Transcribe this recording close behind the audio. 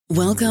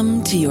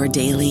Welcome to your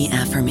daily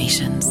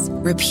affirmations.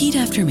 Repeat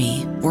after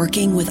me.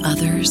 Working with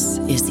others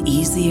is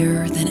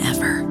easier than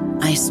ever.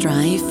 I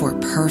strive for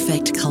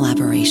perfect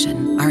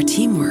collaboration. Our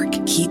teamwork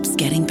keeps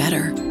getting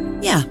better.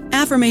 Yeah,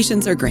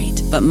 affirmations are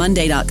great, but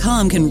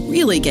Monday.com can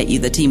really get you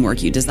the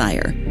teamwork you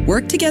desire.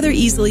 Work together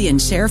easily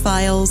and share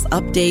files,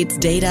 updates,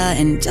 data,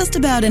 and just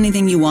about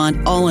anything you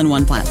want all in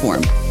one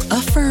platform.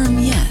 Affirm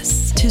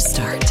yes to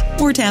start,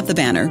 or tap the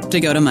banner to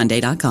go to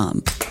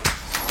Monday.com.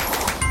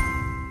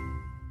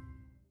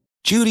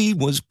 Judy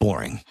was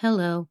boring.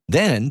 Hello.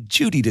 Then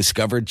Judy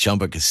discovered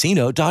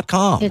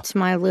ChumbaCasino.com. It's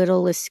my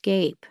little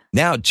escape.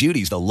 Now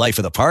Judy's the life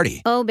of the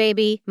party. Oh,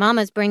 baby,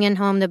 mama's bringing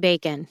home the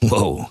bacon.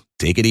 Whoa,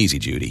 take it easy,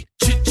 Judy.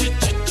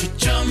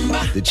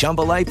 The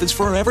Chumba life is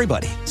for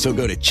everybody. So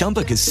go to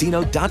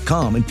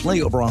ChumbaCasino.com and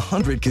play over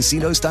 100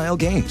 casino-style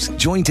games.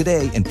 Join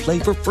today and play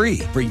for free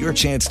for your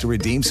chance to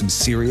redeem some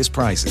serious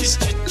prizes.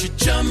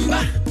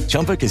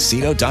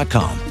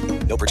 ChumbaCasino.com.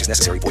 No purchase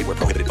necessary. Void where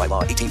prohibited by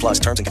law. 18 plus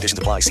terms and conditions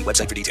apply. See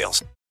website for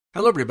details.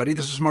 Hello, everybody.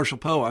 This is Marshall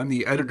Poe. I'm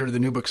the editor of the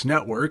New Books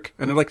Network,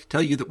 and I'd like to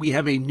tell you that we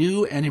have a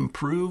new and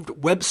improved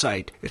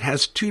website. It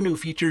has 2 new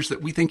features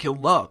that we think you'll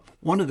love.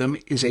 One of them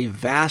is a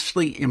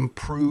vastly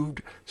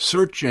improved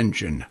search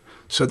engine,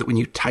 so that when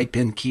you type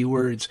in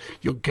keywords,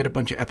 you'll get a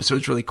bunch of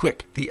episodes really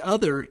quick. The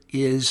other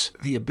is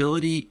the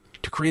ability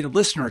to create a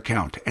listener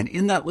account. And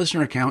in that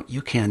listener account,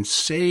 you can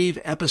save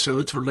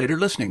episodes for later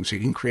listening. So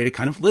you can create a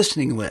kind of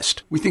listening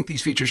list. We think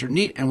these features are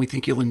neat and we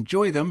think you'll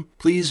enjoy them.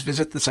 Please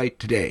visit the site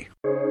today.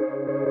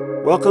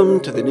 Welcome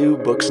to the New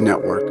Books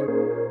Network.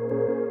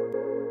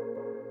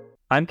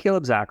 I'm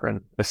Caleb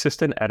Zakarin,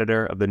 assistant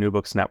editor of the New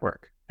Books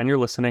Network, and you're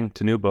listening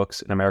to New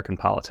Books in American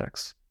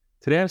Politics.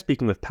 Today I'm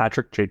speaking with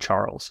Patrick J.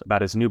 Charles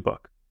about his new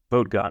book,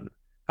 Vote Gun: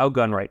 How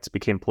Gun Rights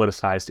Became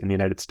Politicized in the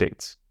United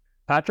States.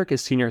 Patrick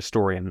is senior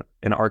historian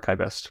and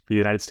archivist for the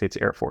United States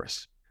Air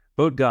Force.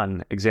 Vote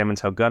Gun examines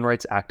how gun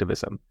rights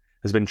activism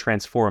has been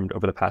transformed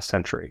over the past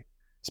century.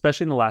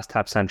 Especially in the last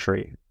half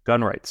century,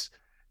 gun rights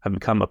have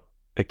become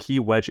a key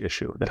wedge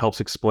issue that helps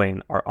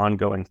explain our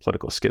ongoing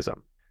political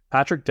schism.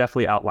 Patrick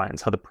deftly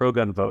outlines how the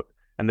pro-gun vote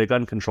and the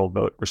gun-control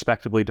vote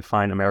respectively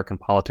define American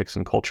politics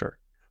and culture.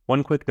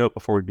 One quick note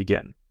before we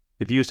begin.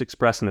 The views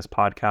expressed in this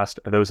podcast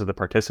are those of the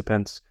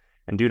participants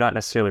and do not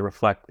necessarily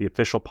reflect the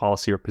official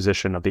policy or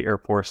position of the Air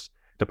Force,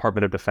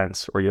 Department of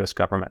Defense, or U.S.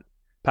 government.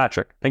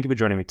 Patrick, thank you for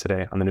joining me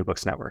today on the New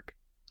Books Network.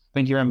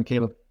 Thank you,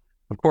 Caleb.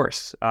 Of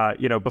course.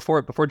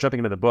 Before jumping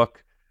into the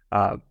book,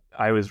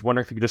 I was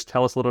wondering if you could just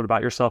tell us a little bit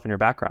about yourself and your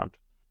background.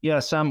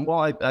 Yes,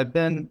 I've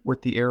been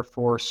with the Air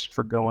Force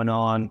for going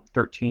on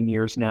 13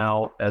 years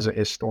now as a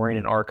historian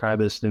and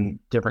archivist in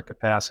different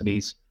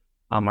capacities.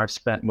 I've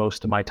spent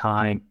most of my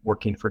time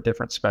working for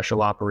different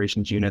special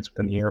operations units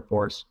within the Air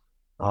Force.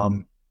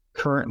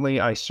 Currently,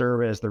 I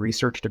serve as the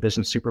Research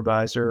Division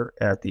Supervisor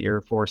at the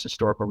Air Force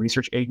Historical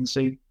Research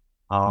Agency.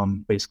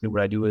 Basically,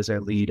 what I do is I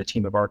lead a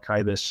team of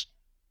archivists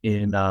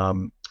in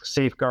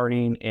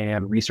safeguarding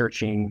and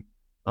researching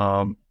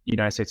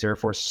United States Air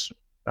Force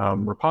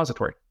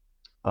repository.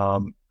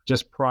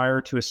 Just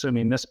prior to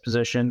assuming this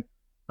position,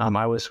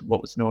 I was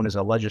what was known as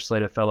a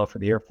legislative fellow for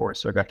the Air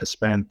Force. So I got to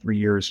spend 3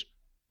 years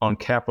on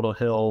Capitol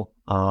Hill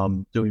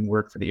doing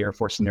work for the Air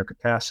Force in their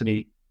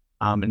capacity.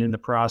 And in the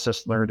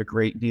process, learned a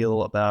great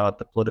deal about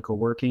the political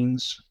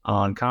workings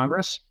on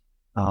Congress,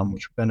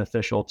 which were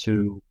beneficial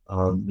to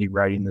me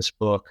writing this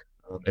book.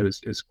 It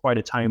was quite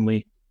a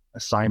timely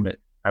assignment,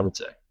 I would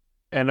say.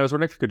 And I was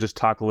wondering if you could just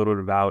talk a little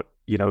bit about,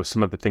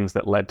 some of the things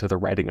that led to the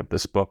writing of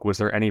this book. Was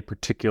there any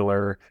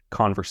particular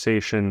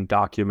conversation,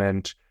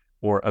 document,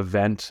 or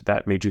event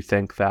that made you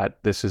think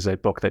that this is a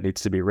book that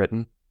needs to be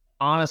written?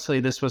 Honestly,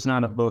 this was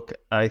not a book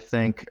I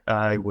think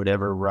I would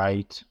ever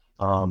write.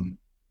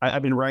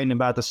 I've been writing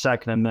about the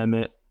Second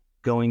Amendment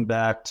going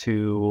back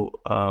to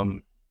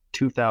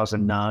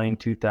 2009,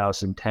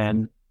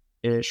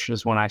 2010-ish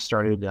is when I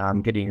started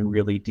getting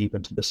really deep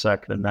into the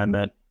Second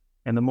Amendment.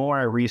 And the more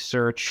I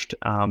researched,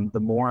 the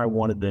more I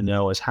wanted to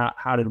know is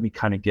how did we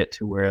kind of get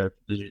to where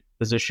the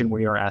position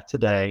we are at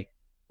today,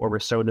 where we're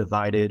so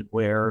divided,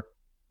 where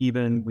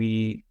even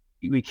we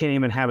can't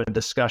even have a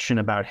discussion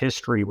about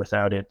history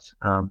without it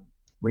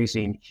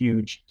raising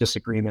huge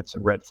disagreements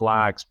and red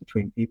flags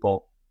between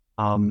people.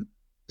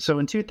 So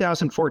in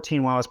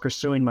 2014, while I was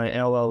pursuing my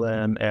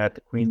LLM at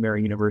the Queen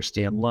Mary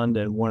University in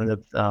London,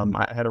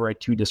 I had to write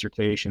 2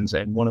 dissertations,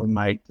 and one of them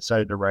I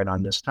decided to write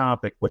on this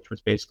topic, which was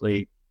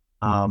basically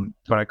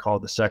what I call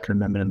the Second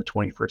Amendment in the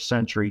 21st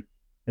century,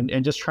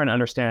 and just trying to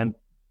understand,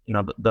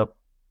 the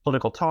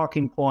political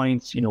talking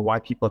points, why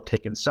people have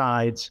taken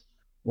sides,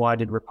 why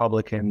did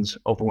Republicans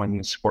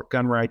overwhelmingly support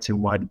gun rights,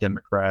 and why did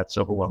Democrats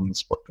overwhelmingly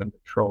support gun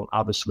control?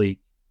 Obviously,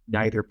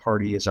 neither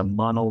party is a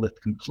monolith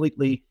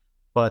completely,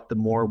 but the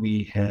more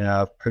we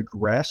have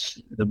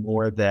progressed, the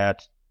more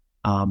that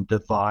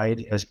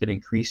divide has been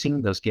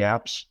increasing, those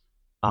gaps,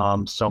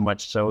 so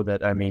much so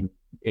that,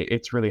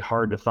 it's really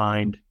hard to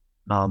find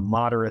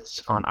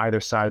moderates on either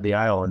side of the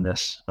aisle in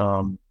this.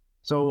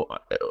 So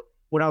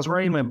when I was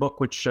writing my book,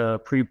 which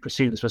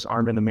preceded this was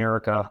Armed in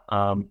America,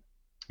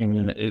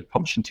 and it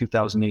published in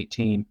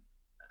 2018.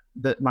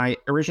 My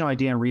original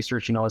idea in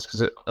researching all this,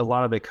 because a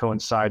lot of it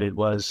coincided,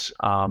 was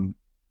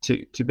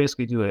to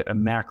basically do a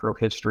macro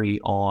history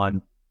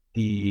on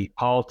the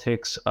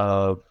politics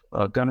of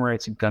gun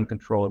rights and gun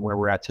control and where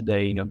we're at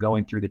today,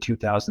 going through the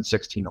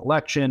 2016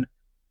 election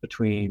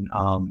between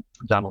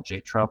Donald J.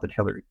 Trump and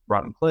Hillary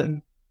Rodham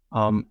Clinton.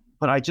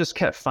 But I just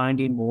kept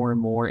finding more and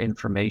more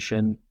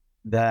information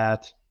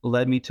that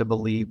led me to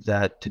believe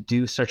that to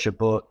do such a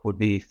book would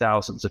be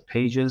thousands of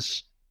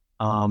pages.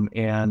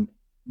 And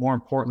more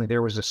importantly,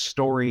 there was a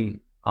story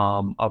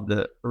of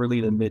the early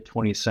to mid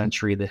 20th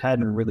century that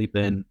hadn't really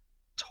been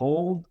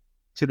told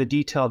to the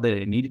detail that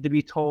it needed to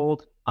be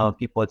told.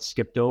 People had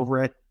skipped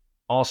over it.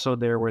 Also,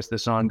 there was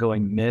this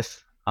ongoing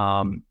myth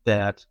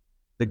that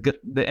the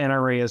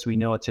NRA as we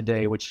know it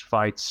today, which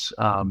fights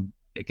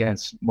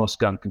against most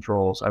gun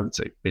controls, I would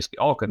say basically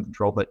all gun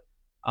control, but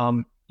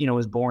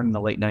was born in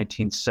the late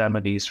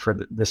 1970s for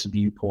this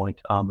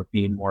viewpoint of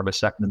being more of a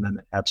Second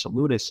Amendment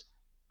absolutist.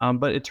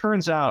 But it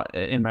turns out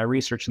in my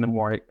research, and the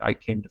more I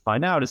came to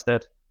find out, is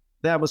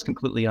that was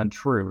completely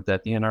untrue,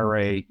 that the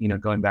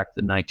NRA, going back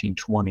to the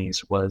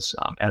 1920s, was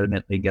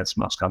adamantly against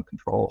most gun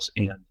controls.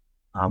 And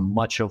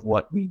much of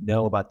what we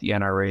know about the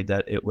NRA,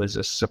 that it was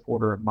a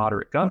supporter of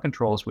moderate gun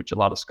controls, which a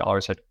lot of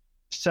scholars had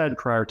said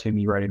prior to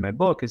me writing my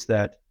book, is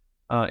that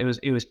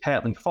it was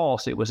patently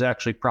false. It was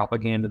actually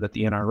propaganda that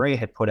the NRA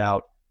had put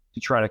out to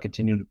try to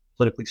continue to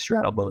politically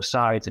straddle both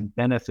sides and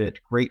benefit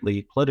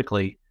greatly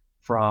politically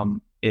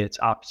from its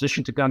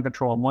opposition to gun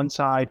control on one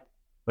side,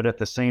 but at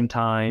the same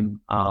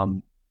time,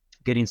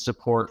 getting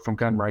support from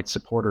gun rights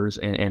supporters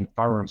and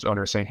firearms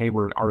owners saying, hey,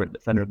 we're an ardent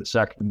defender of the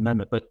Second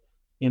Amendment. But,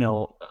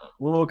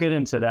 we'll get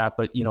into that.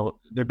 But,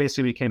 there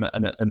basically became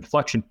an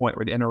inflection point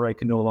where the NRA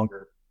could no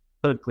longer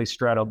politically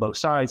straddle both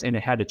sides, and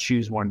it had to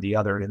choose one or the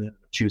other, and then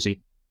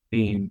choosing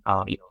being,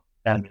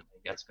 adamantly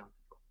against gun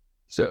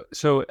control.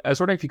 So I was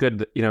wondering if you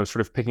could,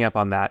 sort of picking up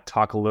on that,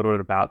 talk a little bit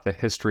about the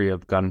history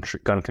of gun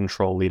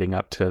control leading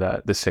up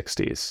to the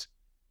 60s.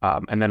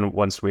 And then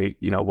once we,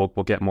 we'll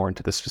get more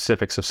into the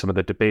specifics of some of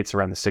the debates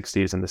around the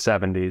 60s and the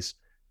 70s.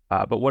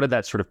 But what did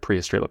that sort of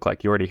prehistory look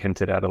like? You already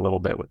hinted at a little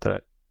bit with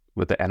the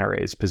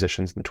NRA's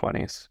positions in the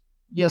 20s.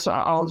 Yes,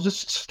 I'll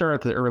just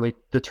start at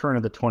the turn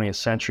of the 20th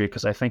century,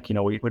 because I think, we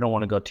don't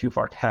want to go too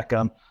far back.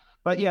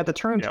 But yeah, the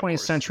turn of the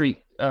 20th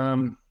century,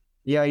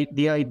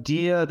 the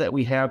idea that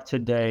we have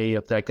today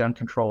of that gun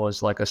control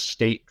is like a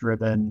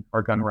state-driven,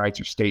 or gun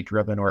rights are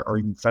state-driven, or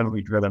even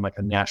federally driven, like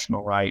a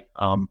national right,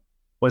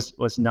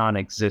 was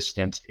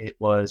non-existent. It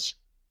was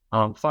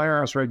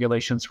firearms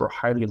regulations were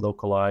highly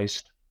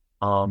localized.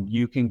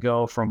 You can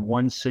go from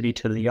one city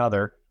to the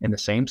other in the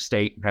same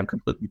state and have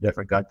completely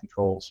different gun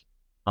controls.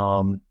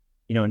 And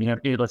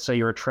let's say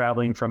you were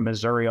traveling from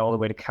Missouri all the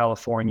way to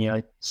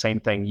California,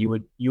 same thing. You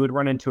would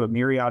run into a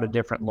myriad of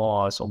different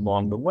laws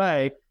along the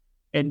way,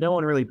 and no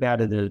one really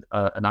batted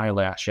an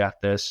eyelash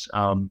at this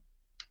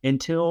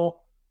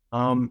until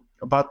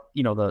about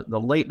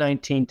the late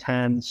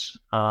 1910s.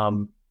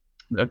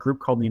 A group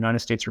called the United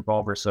States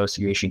Revolver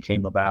Association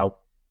came about,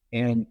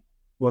 and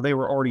they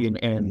were already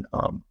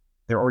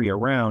they're already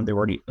around, they were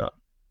already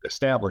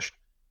established,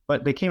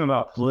 but they came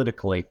about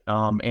politically,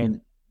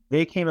 and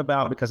they came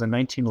about because in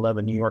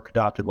 1911 New York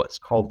adopted what's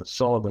called the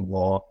Sullivan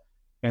Law,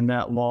 and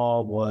that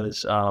law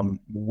was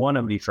one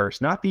of the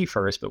first, not the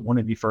first, but one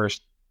of the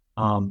first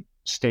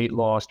state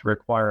laws to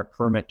require a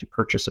permit to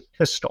purchase a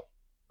pistol.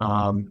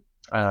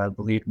 I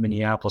believe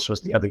Minneapolis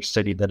was the other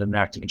city that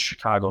enacted, and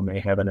Chicago may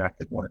have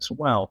enacted one as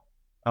well.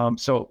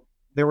 So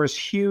there was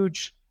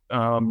huge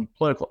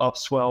political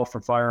upswell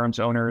for firearms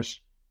owners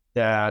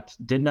that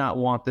did not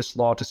want this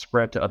law to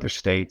spread to other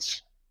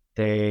states.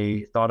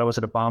 They thought it was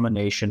an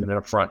abomination and an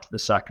affront to the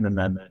Second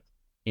Amendment.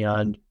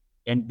 And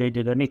they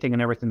did anything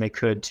and everything they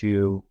could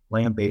to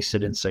lambaste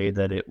it and say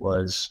that it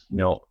was,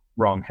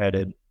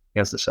 wrong-headed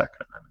against the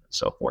Second Amendment and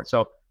so forth.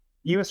 So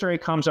USRA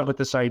comes up with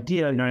this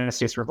idea, the United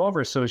States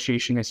Revolver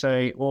Association. They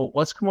say, well,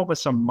 let's come up with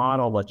some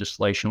model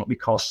legislation, what we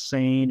call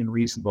sane and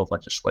reasonable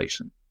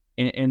legislation.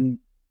 And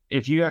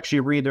if you actually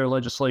read their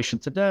legislation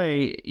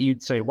today,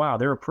 you'd say, wow,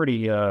 they're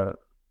pretty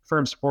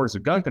firm supporters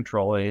of gun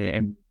control.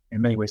 And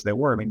in many ways they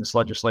were. I mean, this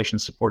legislation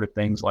supported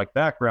things like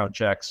background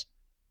checks,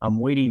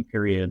 waiting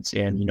periods,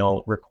 and,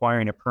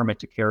 requiring a permit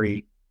to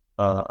carry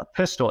a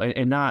pistol,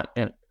 and not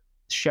a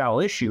shall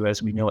issue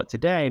as we know it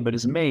today, but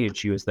as a may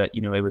issue, is that,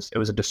 it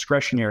was a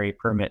discretionary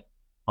permit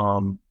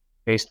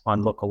based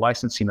upon local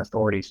licensing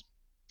authorities.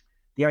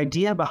 The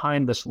idea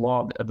behind this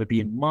law of it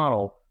being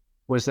model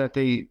was that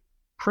they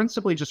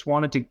principally just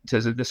wanted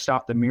to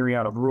stop the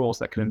myriad of rules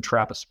that could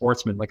entrap a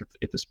sportsman. Like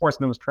if the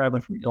sportsman was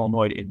traveling from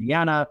Illinois to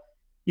Indiana,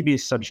 he'd be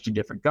subject to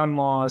different gun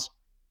laws.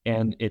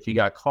 And if he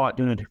got caught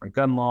doing a different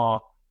gun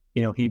law,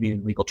 he'd be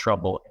in legal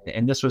trouble.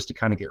 And this was to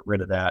kind of get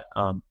rid of that.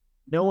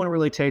 No one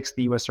really takes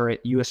the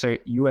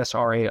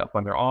USRA up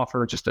on their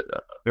offer. Just a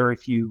very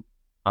few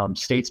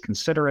states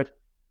consider it.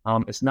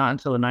 It's not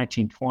until the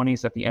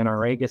 1920s that the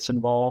NRA gets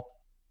involved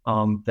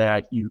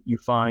that you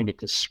find it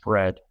to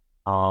spread.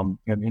 And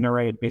the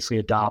NRA basically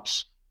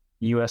adopts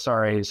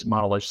USRA's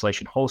model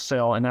legislation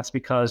wholesale, and that's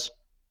because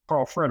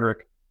Carl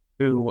Frederick,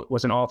 who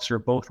was an officer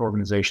of both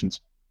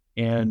organizations,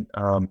 and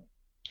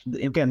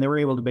again, they were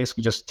able to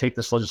basically just take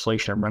this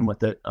legislation and run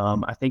with it.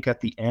 I think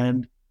at the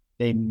end,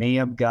 they may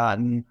have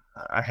gotten,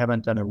 I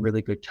haven't done a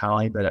really good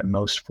tally, but at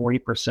most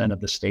 40% of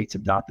the states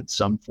adopted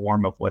some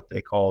form of what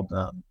they called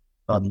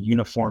the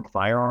Uniform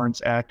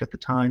Firearms Act at the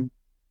time,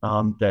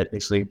 that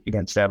basically,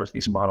 again, established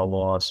these model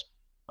laws.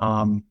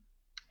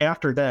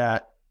 After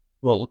that,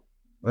 well,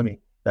 let me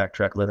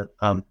backtrack a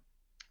little.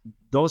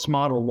 Those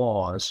model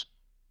laws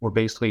were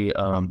basically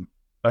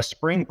a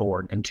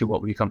springboard into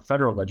what would become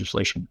federal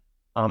legislation.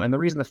 And the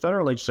reason the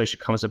federal legislation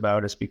comes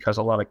about is because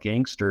a lot of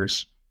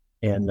gangsters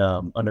and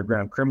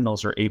underground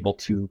criminals are able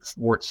to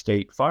thwart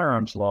state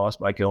firearms laws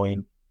by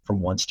going from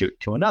one state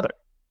to another.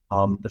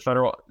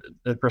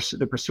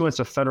 The pursuance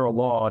of federal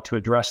law to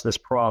address this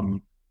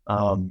problem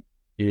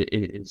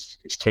is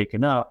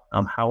taken up.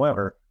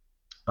 However,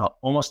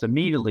 almost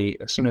immediately,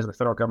 as soon as the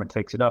federal government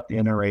takes it up, the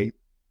NRA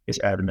is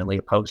adamantly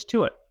opposed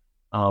to it.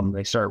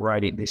 They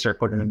start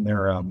putting in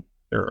their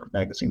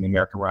magazine, The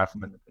American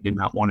Rifleman, that they did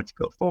not want it to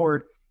go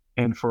forward,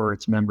 and for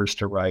its members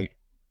to write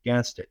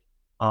against it.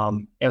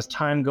 As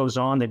time goes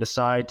on, they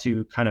decide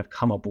to kind of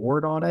come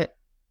aboard on it,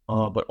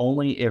 but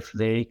only if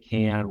they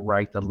can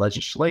write the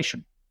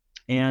legislation.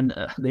 And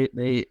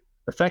they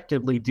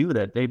effectively do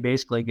that. They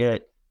basically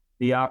get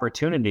the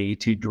opportunity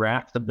to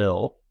draft the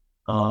bill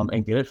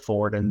and get it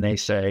forward, and they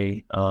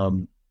say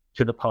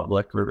to the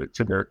public or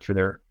to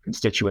their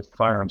constituent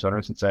firearms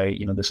owners and say,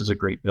 this is a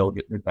great bill,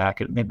 get me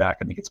back, and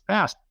it gets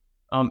passed.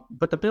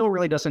 But the bill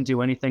really doesn't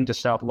do anything to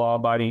stop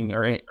law-abiding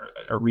or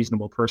a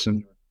reasonable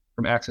person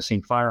from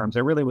accessing firearms.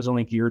 It really was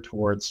only geared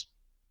towards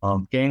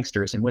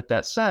gangsters. And with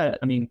that said,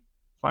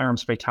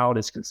 firearms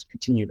fatalities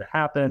continue to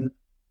happen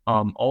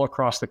all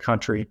across the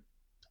country,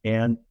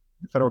 and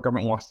the federal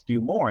government wants to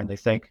do more. And they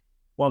think,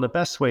 well, the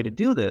best way to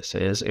do this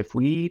is if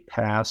we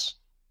pass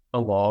a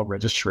law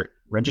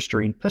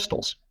registering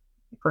pistols,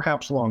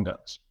 perhaps long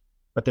guns.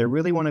 But they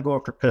really want to go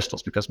after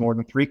pistols because more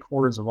than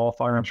 3/4 of all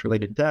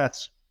firearms-related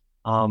deaths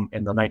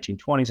in the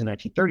 1920s and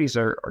 1930s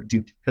are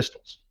due to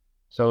pistols.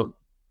 So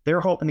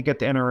they're hoping to get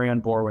the NRA on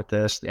board with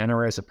this. The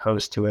NRA is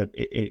opposed to it.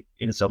 It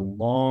is a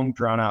long,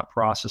 drawn-out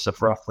process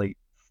of roughly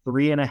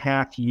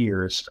 3.5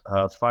 years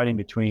of fighting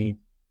between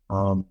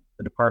the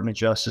Department of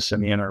Justice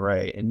and the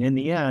NRA. And in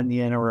the end, the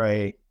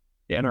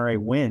NRA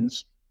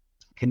wins,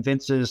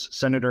 convinces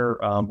Senator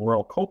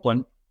Royal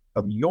Copeland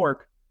of New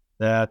York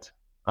that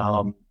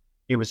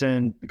it was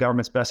in the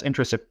government's best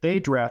interest if they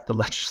draft the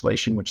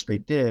legislation, which they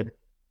did.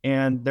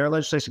 And their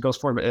legislation goes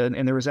forward.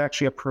 And there was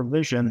actually a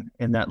provision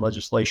in that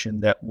legislation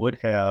that would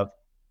have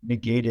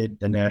negated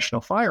the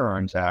National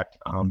Firearms Act,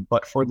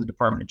 but for the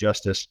Department of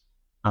Justice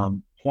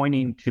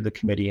pointing to the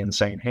committee and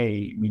saying,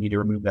 hey, we need to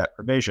remove that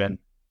provision.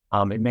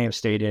 It may have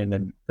stayed in,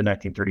 and the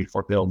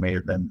 1934 bill may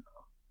have been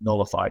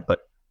nullified.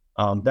 But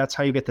that's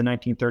how you get the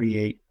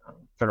 1938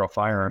 Federal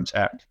Firearms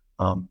Act.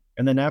 And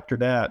then after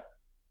that,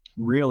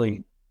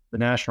 really, the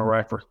National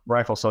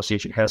Rifle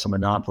Association has a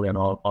monopoly on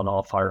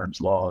all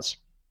firearms laws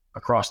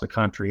across the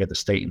country at the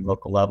state and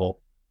local level.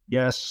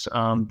 Yes,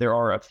 there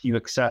are a few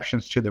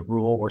exceptions to the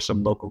rule where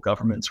some local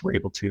governments were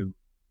able to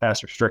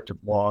pass restrictive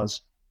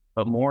laws,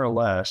 but more or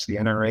less, the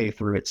NRA,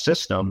 through its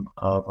system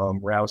of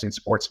rousing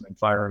sportsmen,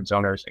 firearms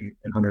owners,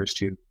 and hunters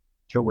to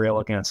rail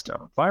against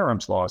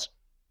firearms laws,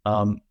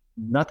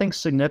 nothing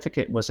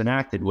significant was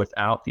enacted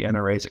without the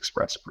NRA's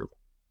express approval.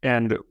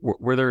 And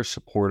were there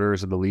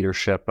supporters of the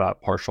leadership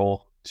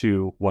partial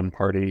to one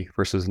party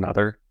versus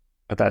another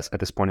at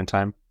this point in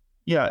time?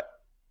 Yeah,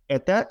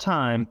 at that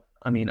time,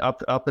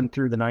 up and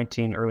through the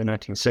early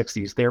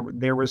 1960s,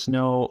 there was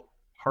no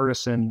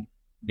partisan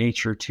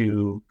nature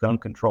to gun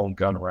control and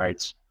gun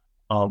rights.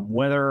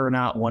 Whether or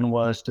not one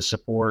was to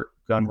support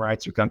gun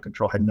rights or gun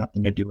control had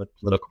nothing to do with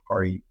political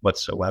party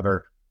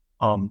whatsoever.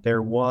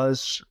 There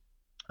was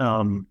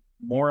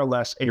more or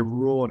less a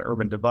rural and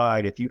urban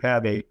divide. If you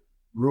have a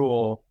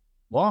rural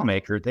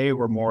lawmaker, they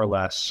were more or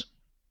less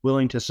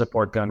willing to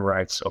support gun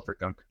rights over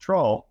gun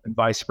control, and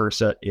vice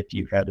versa if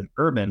you had an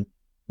urban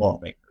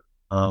lawmaker.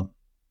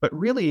 But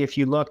really, if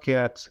you look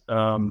at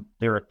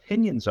their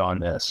opinions on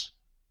this,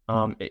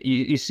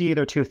 you see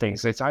either two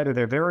things. It's either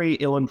they're very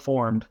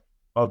ill-informed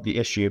of the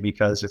issue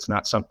because it's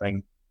not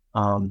something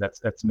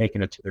that's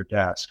making it to their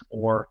desk,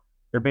 or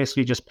they're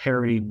basically just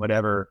parroting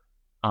whatever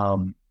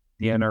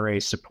the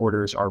NRA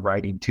supporters are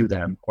writing to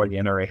them, or the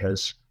NRA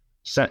has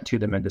sent to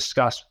them and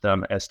discussed with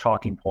them as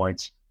talking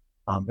points.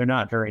 They're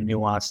not very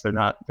nuanced. They're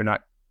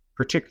not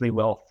particularly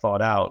well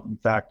thought out. In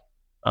fact,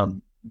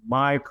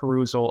 my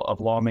perusal of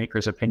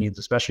lawmakers' opinions,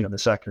 especially on the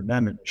Second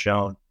Amendment, has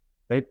shown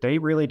they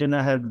really did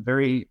not have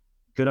very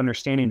good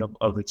understanding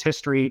of its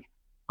history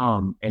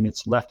and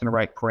its left and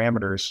right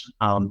parameters.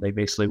 They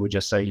basically would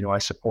just say, I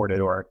support it,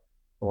 or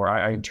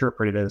I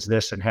interpret it as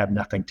this, and have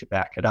nothing to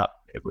back it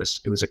up. It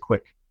was a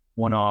quick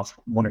one-off,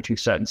 one or two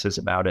sentences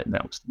about it, and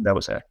that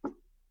was it.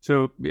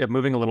 So,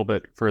 moving a little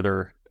bit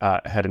further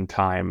ahead in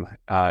time,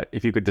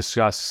 if you could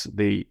discuss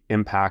the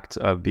impact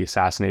of the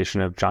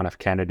assassination of John F.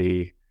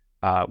 Kennedy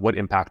what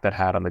impact that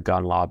had on the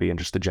gun lobby and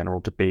just the general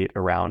debate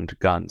around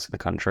guns in the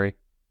country?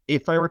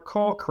 If I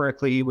recall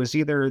correctly, it was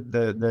either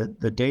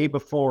the day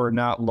before or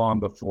not long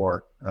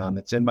before.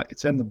 It's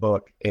in the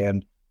book.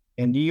 And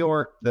in New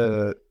York,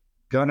 the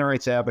gun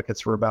rights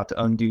advocates were about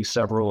to undo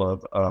several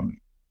of,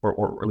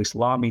 or at least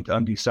lobbying to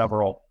undo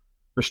several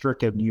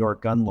restrictive New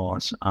York gun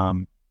laws.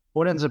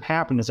 What ends up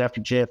happening is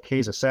after JFK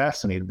is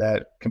assassinated,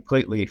 that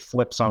completely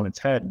flips on its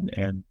head,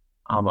 and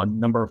a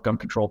number of gun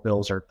control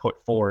bills are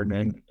put forward,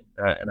 and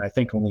I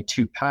think only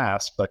 2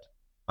 pass. But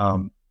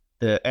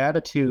the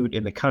attitude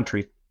in the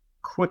country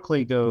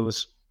quickly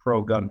goes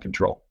pro-gun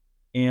control.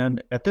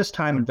 And at this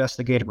time,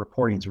 investigative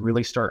reporting is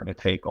really starting to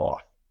take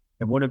off.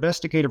 And what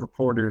investigative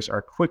reporters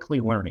are quickly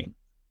learning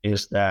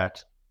is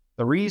that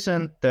the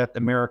reason that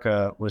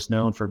America was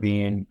known for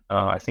being,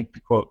 I think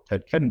to quote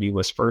Ted Kennedy,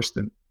 was first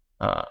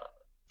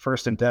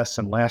in deaths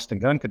and last in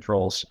gun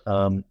controls,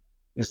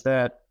 is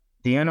that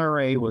the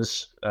NRA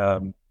was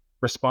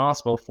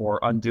responsible for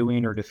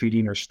undoing or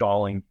defeating or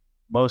stalling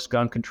most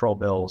gun control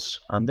bills.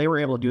 They were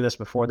able to do this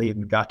before they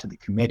even got to the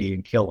committee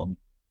and kill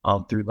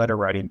them through letter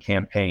writing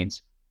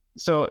campaigns.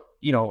 So,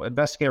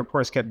 investigative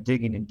reporters kept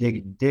digging and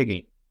digging and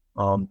digging.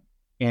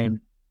 And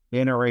the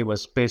NRA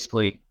was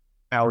basically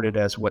outed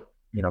as what,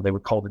 they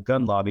would call the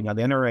gun lobby. Now,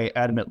 the NRA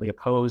adamantly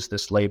opposed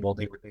this label.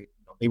 They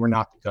were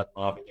not the gun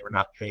lobby. They were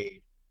not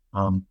paid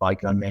by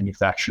gun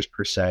manufacturers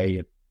per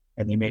se,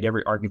 and they made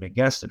every argument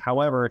against it.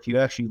 However, if you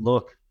actually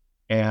look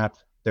at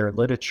their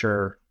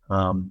literature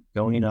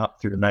going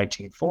up through the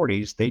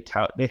 1940s,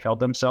 they held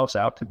themselves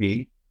out to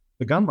be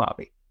the gun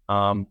lobby,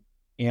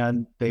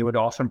 and they would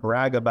often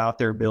brag about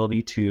their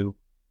ability to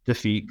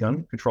defeat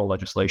gun control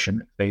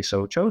legislation if they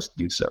so chose to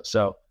do so.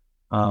 So,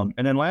 and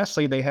then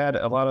lastly, they had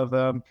a lot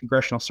of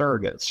congressional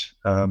surrogates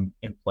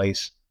in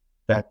place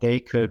that they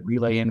could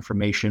relay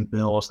information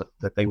bills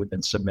that they would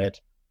then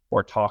submit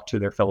or talk to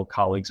their fellow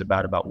colleagues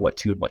about what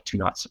to and what to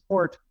not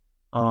support.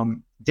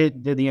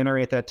 Did the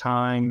NRA at that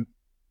time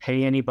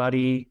pay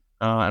anybody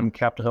on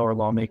Capitol Hill or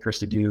lawmakers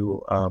to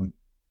do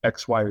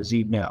X, Y, or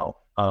Z? No.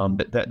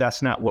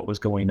 That's not what was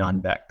going on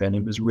back then.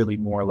 It was really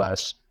more or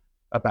less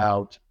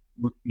about,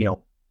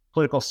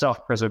 political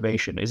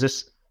self-preservation. Is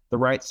this the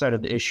right side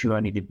of the issue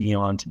I need to be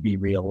on to be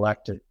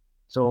reelected?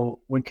 So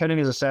when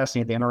Kennedy is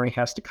assassinated, the NRA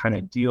has to kind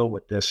of deal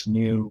with this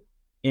new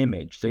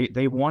image.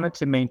 They wanted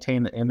to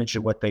maintain the image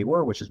of what they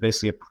were, which is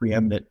basically a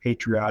preeminent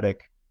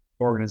patriotic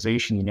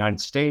organization in the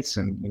United States.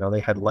 And, they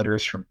had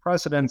letters from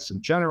presidents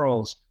and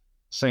generals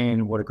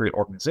saying what a great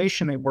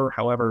organization they were.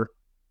 However,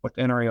 what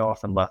the NRA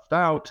often left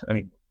out,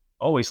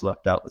 always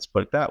left out, let's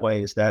put it that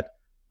way, is that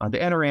the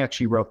NRA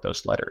actually wrote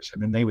those letters.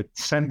 And then they would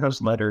send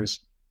those letters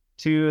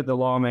to the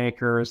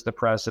lawmakers, the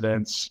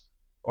presidents,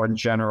 or the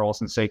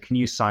generals and say, can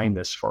you sign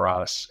this for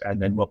us?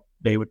 And then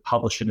they would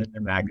publish it in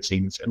their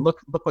magazines and look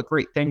what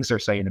great things they're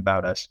saying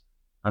about us.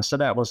 So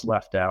that was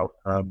left out.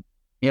 So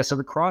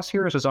the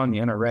crosshairs was on the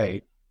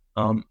NRA.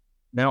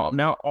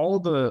 Now all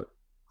the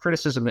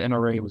criticism of the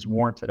NRA was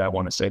warranted, I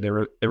want to say.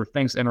 There were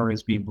things the NRA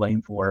is being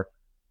blamed for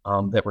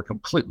that were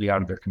completely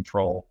out of their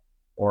control,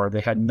 or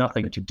they had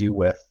nothing to do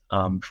with.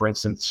 For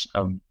instance,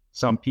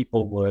 some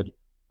people would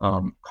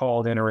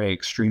call the NRA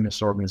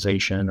extremist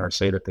organization or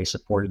say that they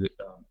supported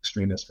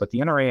extremists, but the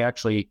NRA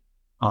actually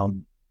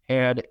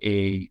had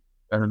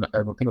I don't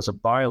think it was a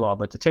bylaw,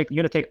 but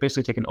you had to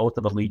basically take an oath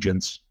of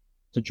allegiance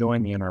to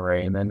join the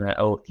NRA, and then that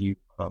oath you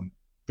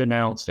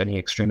denounced any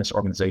extremist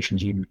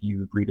organizations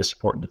you agree to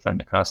support and defend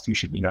the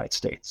Constitution of the United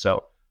States.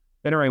 So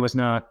the NRA was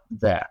not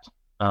that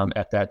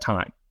at that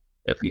time,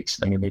 at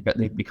least.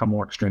 They've become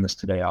more extremist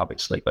today,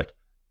 obviously, but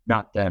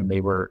not them.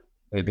 They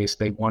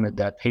wanted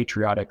that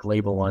patriotic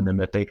label on them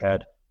that they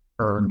had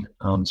earned,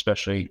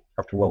 especially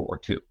after World War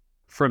II.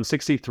 From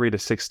 63 to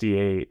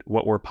 68,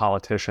 what were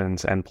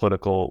politicians and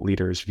political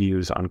leaders'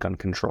 views on gun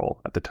control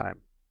at the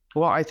time?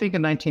 Well, I think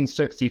in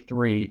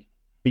 1963,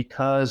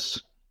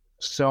 because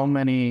so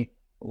many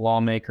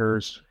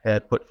lawmakers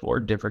had put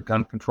forward different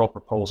gun control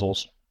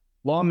proposals,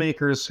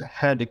 lawmakers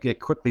had to get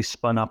quickly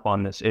spun up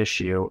on this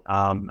issue.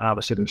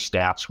 Obviously, their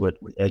staffs would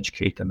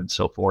educate them and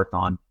so forth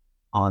on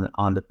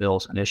the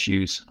bills and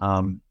issues.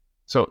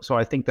 So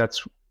I think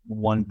that's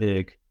one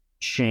big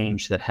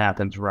change that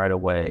happens right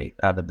away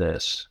out of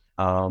this.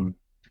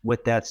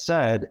 With that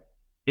said,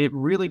 it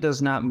really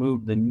does not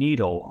move the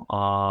needle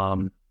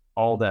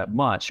all that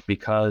much,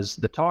 because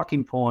the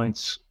talking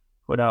points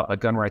put out by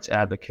gun rights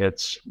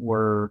advocates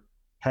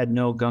had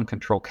no gun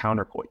control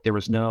counterpoint. There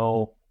was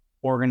no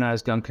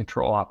organized gun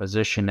control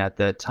opposition at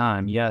that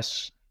time.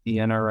 Yes, the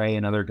NRA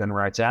and other gun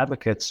rights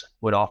advocates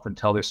would often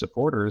tell their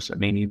supporters,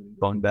 even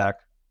going back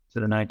to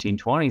the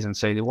 1920s, and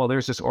say, well,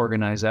 there's this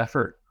organized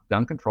effort of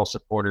gun control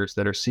supporters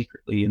that are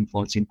secretly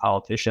influencing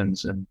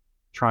politicians and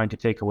trying to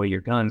take away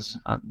your guns.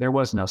 There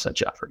was no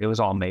such effort. It was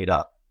all made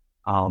up.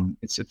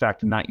 It's in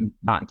fact not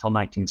until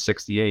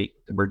 1968,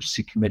 the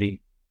Emergency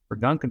Committee for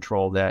Gun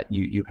Control, that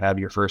you have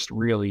your first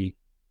really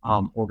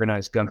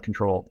organized gun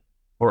control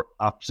or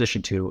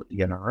opposition to the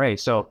NRA.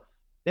 So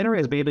the NRA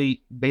is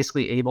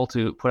basically able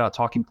to put out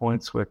talking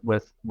points with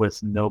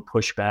no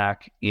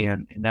pushback,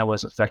 and that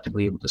was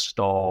effectively able to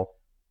stall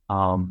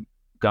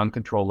gun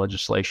control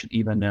legislation,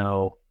 even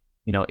though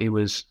it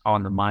was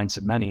on the minds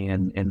of many.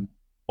 And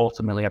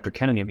ultimately, after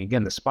Kennedy, I mean,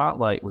 again, the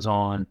spotlight was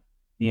on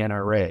the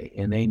NRA,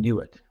 and they knew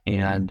it.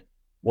 And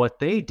what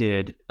they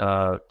did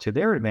to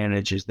their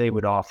advantage is they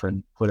would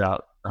often put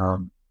out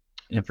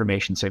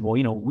information saying,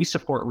 well, we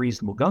support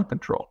reasonable gun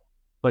control,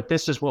 but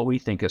this is what we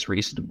think is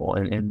reasonable.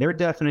 And their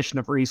definition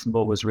of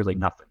reasonable was really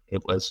nothing.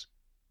 It was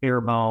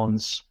bare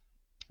bones,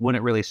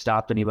 wouldn't really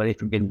stop anybody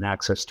from getting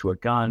access to a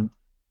gun.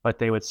 But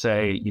they would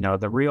say,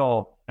 the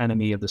real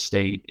enemy of the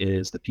state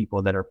is the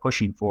people that are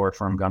pushing for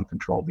firm gun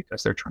control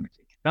because they're trying to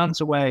take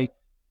guns away.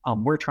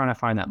 We're trying to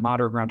find that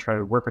moderate ground, try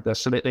to work with us.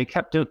 So they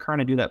kept trying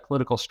to do that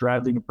political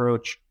straddling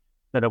approach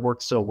that had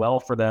worked so well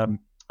for them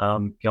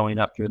going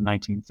up through the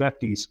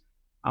 1950s.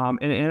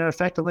 And it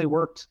effectively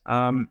worked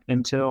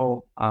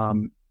until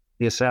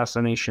the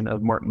assassination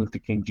of Martin Luther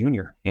King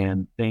Jr.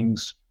 And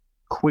things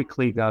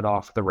quickly got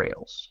off the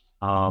rails.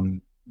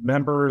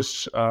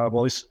 Members, at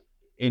least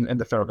in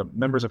the federal government,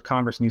 members of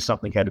Congress knew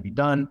something had to be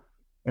done.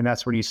 And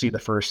that's where you see the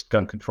first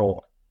gun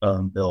control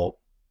bill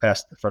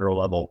passed at the federal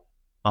level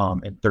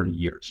in 30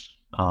 years,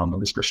 at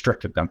least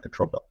restrictive gun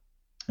control bill.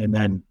 And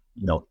then,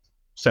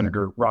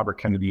 Senator Robert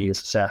Kennedy is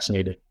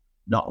assassinated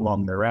not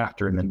long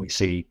thereafter. And then we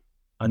see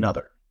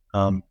another.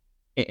 And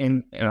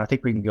I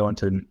think we can go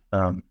into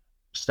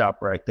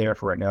stop right there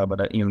for right now.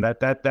 But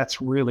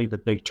that's really the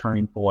big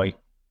turning point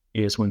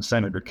is when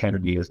Senator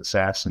Kennedy is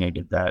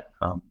assassinated. That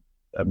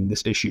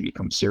this issue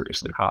becomes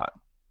seriously hot.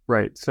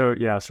 Right. So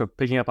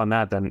picking up on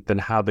that, then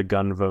how the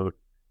gun vote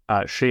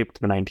shaped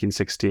the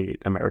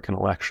 1968 American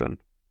election.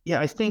 Yeah,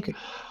 I think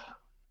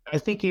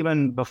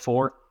even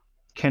before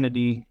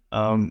Kennedy,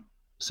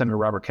 Senator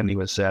Robert Kennedy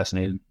was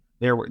assassinated,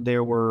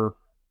 there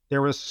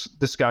was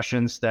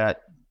discussions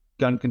that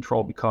gun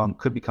control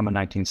could become a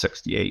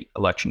 1968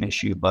 election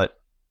issue. But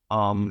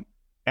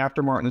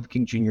after Martin Luther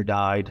King Jr.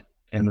 died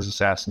and was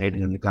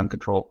assassinated, and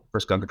the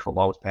first gun control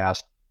law was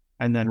passed,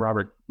 and then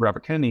Robert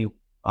Kennedy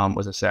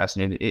was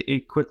assassinated,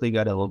 it quickly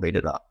got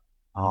elevated up.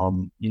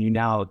 Then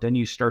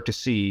you start to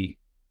see,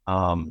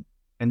 and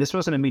this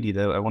wasn't immediate,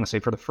 though. I want to say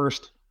for the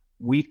first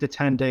week to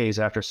 10 days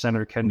after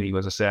Senator Kennedy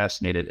was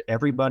assassinated,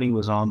 everybody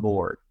was on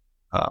board.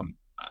 A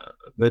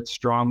good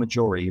strong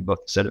majority,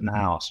 both the Senate and the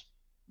House,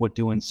 with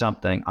doing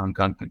something on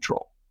gun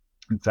control.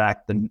 In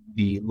fact,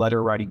 the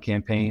letter writing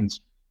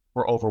campaigns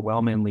were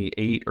overwhelmingly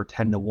 8 or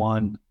 10 to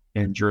 1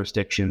 in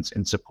jurisdictions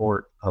in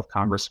support of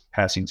Congress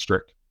passing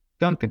strict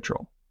gun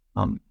control.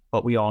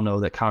 But we all know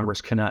that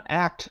Congress cannot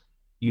act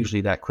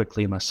usually that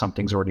quickly unless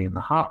something's already in the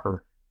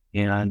hopper,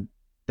 and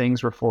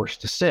things were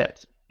forced to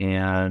sit,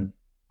 and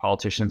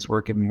politicians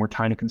were given more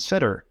time to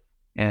consider,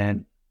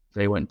 and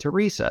they went into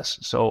recess.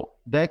 So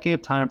that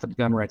gave time for the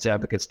gun rights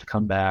advocates to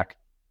come back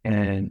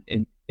and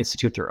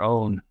institute their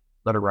own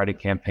letter writing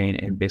campaign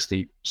and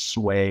basically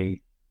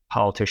sway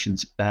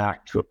politicians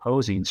back to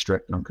opposing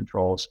strict gun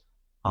controls.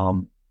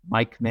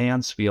 Mike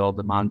Mansfield,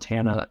 the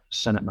Montana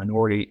Senate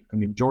majority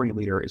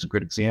leader, is a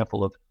good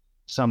example of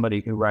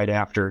somebody who, right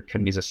after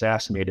Kennedy's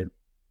assassinated,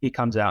 he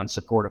comes out in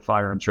support of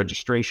firearms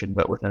registration,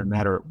 but within a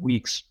matter of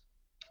weeks,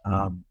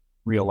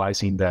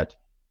 realizing that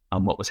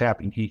what was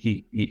happening,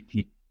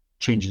 he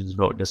changes his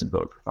vote, doesn't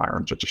vote for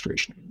firearms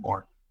registration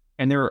anymore.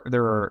 And there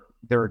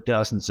are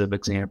dozens of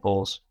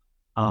examples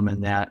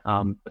in that.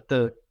 But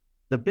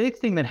the big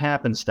thing that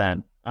happens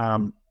then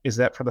is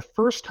that for the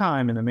first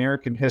time in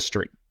American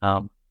history,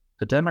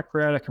 the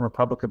Democratic and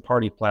Republican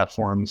Party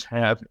platforms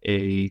have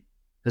a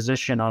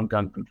position on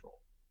gun control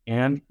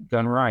and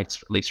gun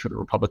rights, at least for the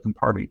Republican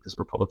Party, because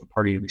the Republican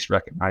Party at least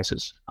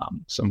recognizes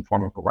some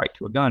form of a right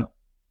to a gun.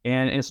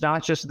 And it's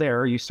not just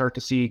there. You start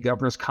to see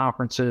governors'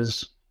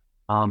 conferences,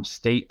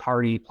 state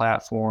party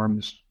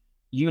platforms,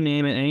 you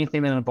name it,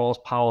 anything that involves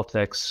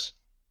politics.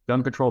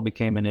 Gun control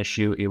became an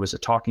issue. It was a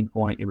talking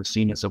point. It was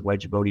seen as a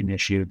wedge voting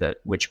issue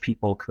which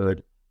people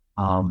could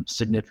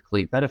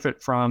significantly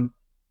benefit from.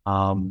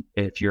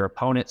 If your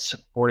opponent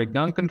supported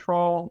gun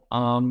control,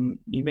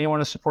 you may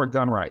want to support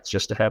gun rights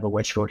just to have a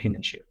wedge voting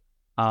issue.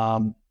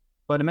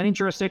 But in many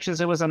jurisdictions,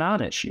 it was a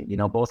non-issue.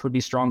 Both would be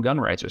strong gun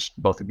rights, or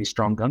both would be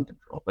strong gun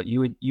control. But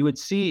you would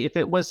see if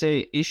it was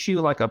a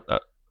issue like a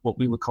what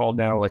we would call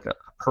now like a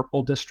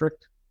purple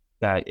district,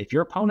 that if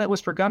your opponent was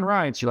for gun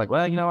rights, you're like,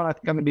 well, you know what, I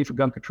think I'm going to be for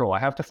gun control. I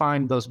have to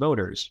find those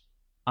voters.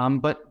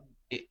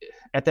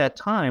 At that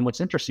time, what's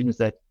interesting is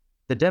that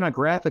the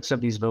demographics of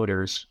these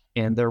voters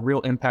and their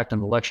real impact on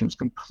the election was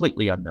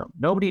completely unknown.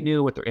 Nobody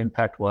knew what their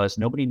impact was.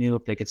 Nobody knew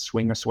if they could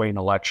swing or sway an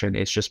election.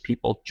 It's just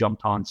people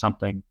jumped on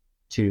something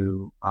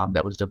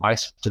that was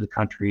divisive to the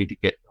country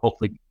to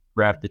hopefully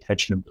grab the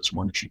attention of those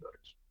one issue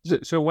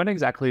voters. So when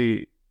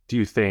exactly do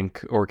you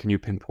think, or can you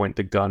pinpoint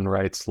the gun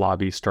rights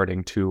lobby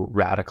starting to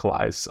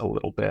radicalize a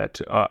little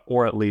bit,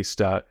 or at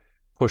least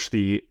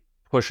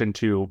push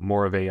into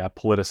more of a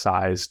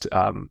politicized,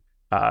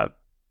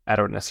 I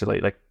don't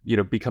necessarily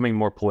becoming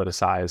more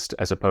politicized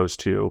as opposed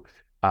to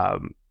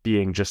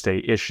being just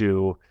a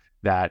issue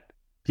that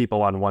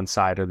people on one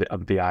side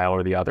of the aisle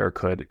or the other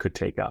could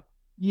take up.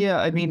 Yeah,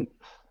 I mean,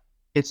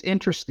 it's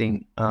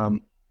interesting.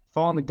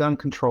 Following the Gun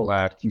Control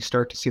Act, you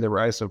start to see the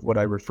rise of what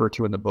I refer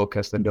to in the book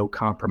as the no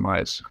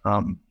compromise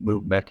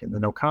movement. And the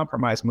no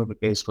compromise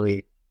movement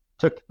basically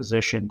took the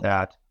position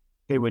that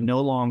they would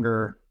no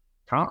longer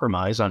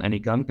compromise on any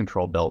gun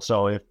control bill.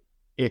 So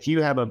if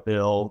you have a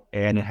bill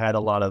and it had a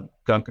lot of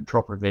gun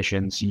control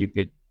provisions, you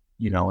could,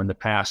 in the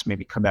past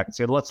maybe come back and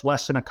say, let's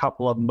lessen a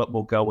couple of them, but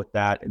we'll go with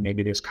that. And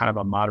maybe there's kind of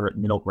a moderate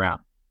middle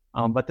ground.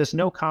 But this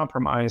no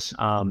compromise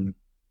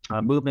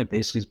movement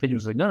basically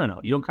was like, no,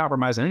 you don't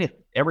compromise on anything.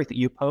 Everything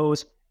you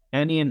oppose,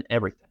 any and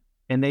everything.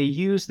 And they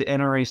use the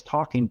NRA's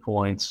talking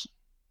points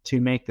to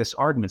make this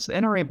argument. So the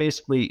NRA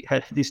basically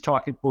had these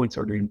talking points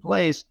already in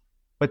place,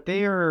 but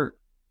they are,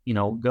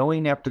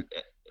 going after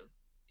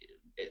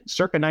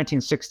circa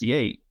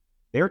 1968,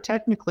 they're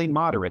technically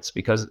moderates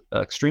because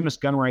extremist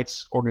gun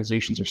rights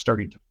organizations are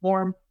starting to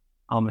form,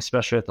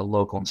 especially at the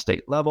local and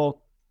state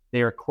level.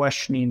 They are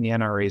questioning the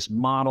NRA's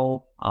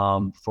model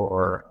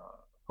for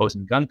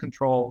opposing gun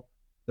control.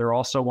 They're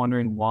also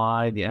wondering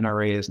why the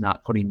NRA is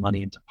not putting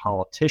money into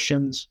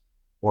politicians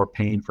or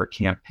paying for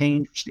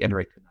campaigns, which the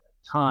NRA could not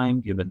at the time,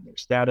 given their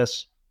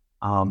status.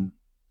 And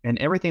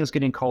everything is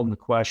getting called into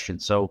question.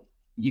 So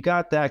you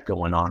got that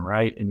going on,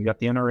 right? And you got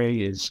the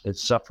NRA is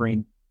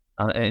suffering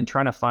and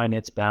trying to find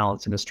its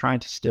balance, and is trying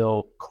to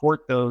still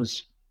court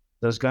those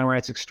gun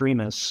rights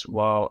extremists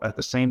while at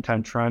the same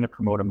time trying to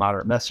promote a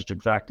moderate message. In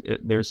fact,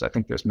 I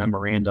think there's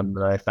memorandum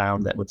that I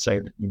found that would say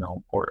that,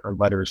 or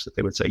letters that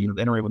they would say, the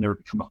NRA will never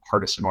become a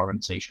partisan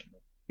organization.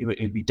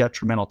 It'd be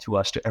detrimental to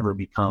us to ever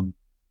become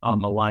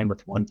aligned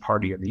with one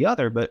party or the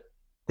other. But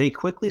they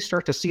quickly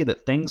start to see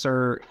that things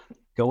are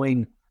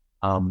going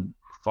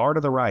far to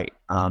the right.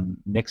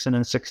 Nixon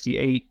in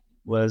 '68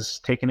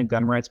 was taking a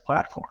gun rights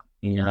platform,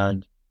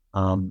 and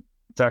in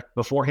fact,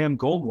 before him,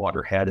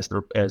 Goldwater had as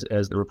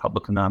the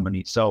Republican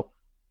nominee. So,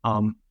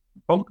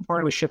 Republican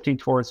Party was shifting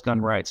towards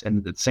gun rights, and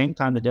at the same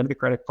time, the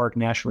Democratic Party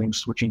nationally was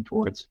switching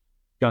towards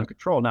gun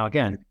control. Now,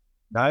 again,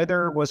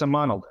 neither was a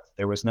monolith.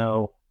 There was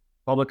no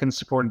Republicans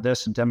supported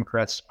this and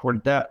Democrats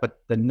supported that,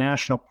 but the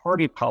national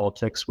party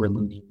politics were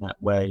leaning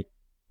that way,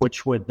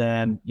 which would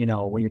then,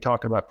 when you're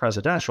talking about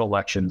presidential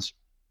elections,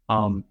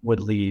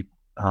 would lead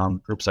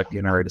groups like the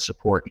NRA to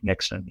support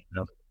Nixon,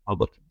 the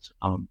Republicans.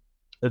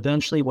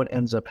 Eventually, what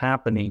ends up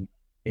happening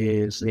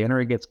is the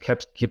NRA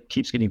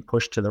keeps getting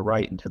pushed to the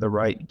right and to the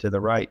right and to the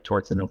right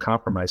towards the no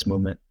compromise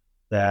movement.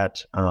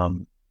 That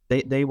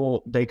they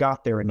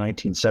got there in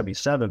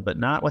 1977, but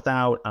not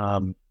without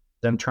them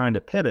trying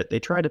to pivot.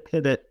 They tried to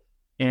pivot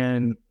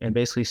and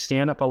basically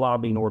stand up a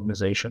lobbying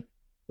organization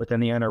within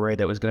the NRA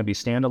that was going to be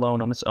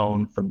standalone on its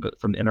own from the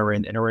NRA,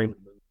 and the NRA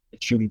would move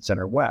its shooting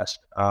center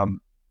west.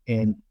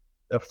 And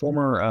a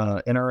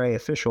former NRA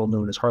official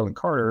known as Harlan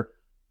Carter,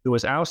 who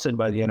was ousted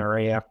by the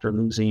NRA after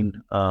losing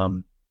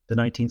the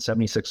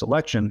 1976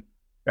 election,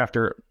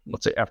 after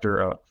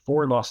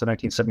Ford lost the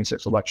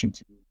 1976 election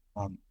to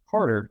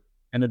Carter,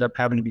 ended up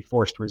having to be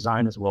forced to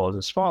resign as well as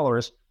his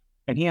followers.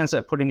 And he ends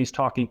up putting these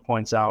talking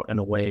points out in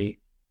a way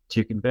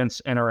to convince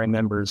NRA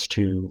members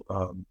to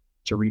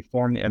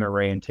reform the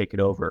NRA and take it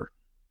over,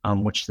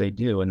 which they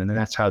do. And then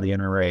that's how the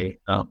NRA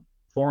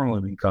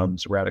formally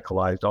becomes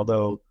radicalized,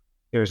 although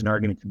there's an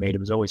argument to be made it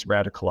was always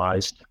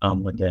radicalized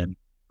within.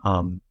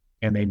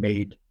 And they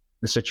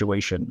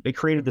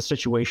created the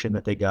situation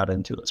that they got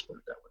into, let's put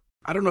it that way.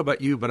 I don't know about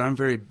you, but I'm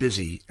very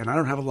busy and I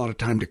don't have a lot of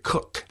time to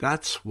cook.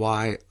 That's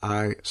why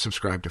I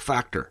subscribe to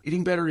Factor.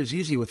 Eating better is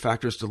easy with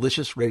Factor's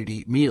delicious,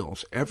 ready-to-eat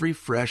meals. Every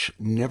fresh,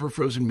 never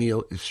frozen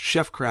meal is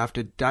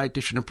chef-crafted,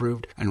 dietitian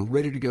approved, and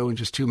ready to go in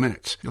just 2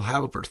 minutes. You'll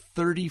have over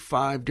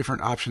 35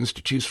 different options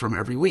to choose from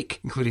every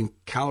week, including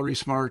Calorie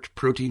Smart,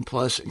 Protein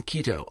Plus, and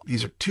Keto.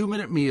 These are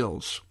 2-minute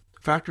meals.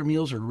 Factor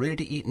meals are ready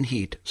to eat and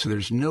heat, so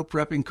there's no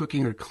prepping,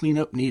 cooking, or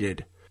cleanup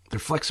needed. They're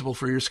flexible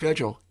for your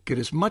schedule. Get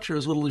as much or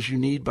as little as you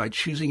need by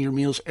choosing your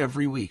meals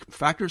every week.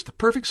 Factor is the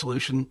perfect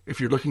solution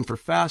if you're looking for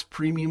fast,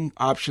 premium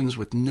options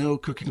with no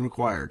cooking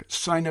required.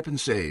 Sign up and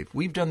save.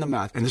 We've done the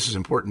math, and this is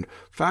important.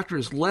 Factor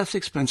is less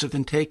expensive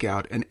than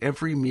takeout, and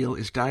every meal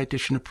is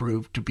dietitian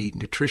approved to be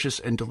nutritious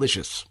and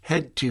delicious.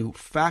 Head to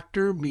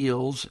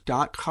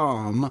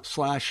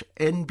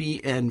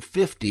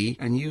factormeals.com/NBN50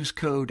 and use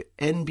code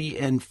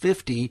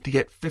NBN50 to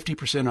get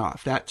 50%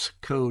 off. That's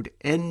code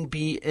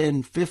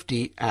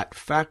NBN50 at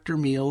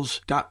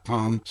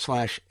factormeals.com/NBN50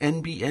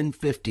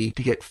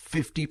 to get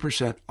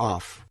 50%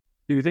 off.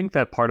 Do you think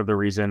that part of the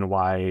reason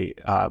why,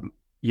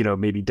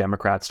 maybe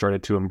Democrats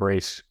started to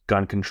embrace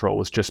gun control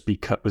was just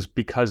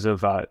because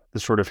of the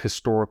sort of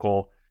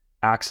historical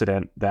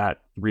accident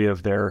that 3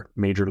 of their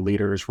major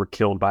leaders were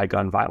killed by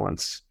gun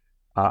violence?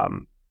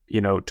 To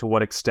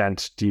what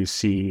extent do you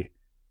see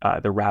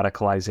the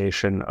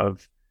radicalization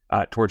of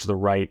towards the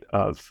right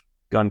of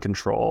gun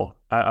control,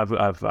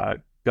 of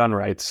gun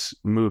rights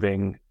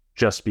moving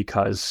just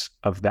because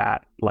of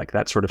that, like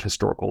that sort of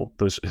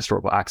those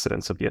historical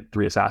accidents of the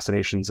 3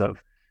 assassinations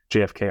of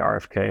JFK,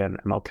 RFK, and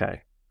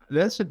MLK?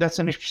 That's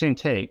an interesting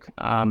take.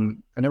 I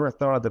never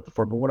thought of that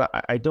before, but what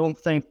I don't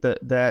think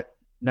that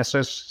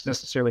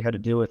necessarily had to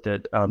do with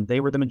it. They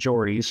were the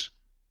majorities,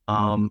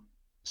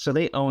 so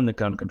they own the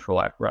Gun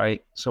Control Act,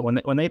 right? So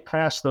when they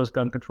passed those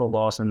gun control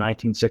laws in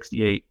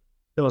 1968,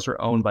 those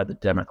were owned by the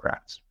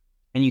Democrats,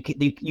 and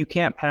you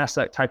can't pass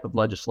that type of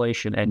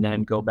legislation and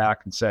then go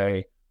back and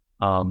say,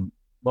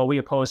 well, we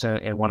oppose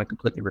it and want to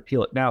completely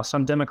repeal it. Now,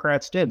 some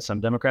Democrats did. Some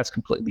Democrats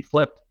completely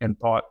flipped and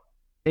thought,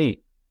 hey,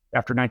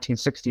 after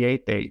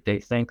 1968, they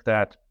think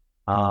that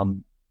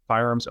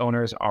firearms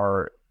owners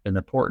are an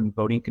important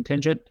voting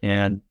contingent,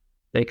 and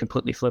they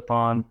completely flip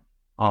on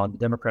the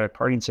Democratic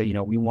Party and say,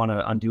 we want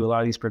to undo a lot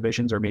of these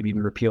provisions or maybe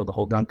even repeal the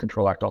whole Gun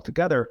Control Act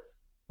altogether.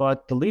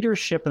 But the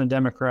leadership in the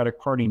Democratic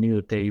Party knew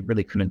that they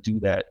really couldn't do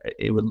that.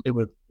 It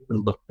would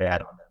look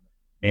bad on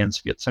them.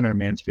 Senator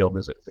Mansfield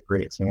is a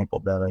great example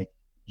of that.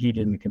 He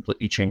didn't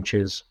completely change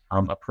his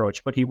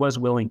approach, but he was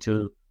willing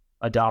to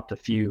adopt a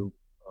few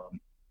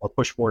or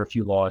push forward a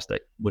few laws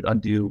that would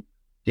undo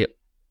the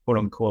quote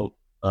unquote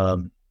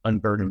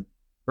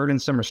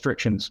burdensome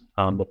restrictions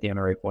that the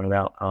NRA pointed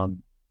out.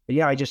 But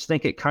yeah, I just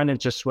think it kind of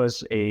just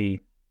was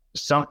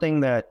something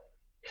that,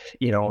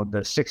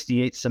 the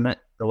 68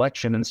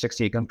 election and the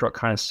 68 gun control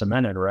kind of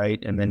cemented,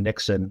 right? And then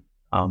Nixon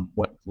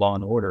went law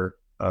and order.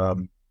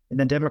 And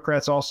then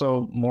Democrats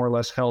also more or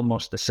less held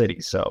most of the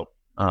cities. So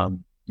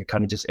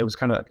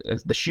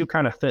the shoe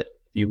kind of fit,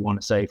 if you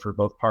want to say, for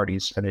both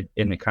parties, and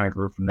it kind of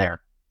grew from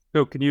there.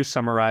 So can you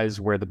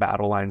summarize where the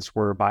battle lines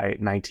were by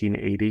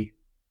 1980?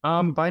 By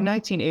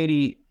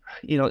 1980,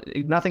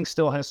 nothing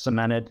still has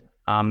cemented.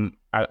 I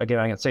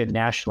can say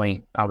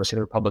nationally, obviously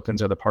the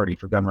Republicans are the party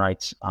for gun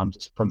rights,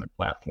 just from their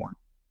platform.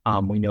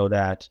 We know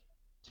that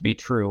to be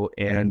true.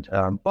 And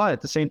but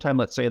at the same time,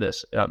 let's say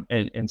this: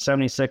 in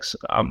 '76,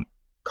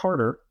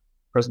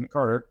 President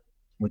Carter,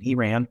 when he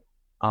ran,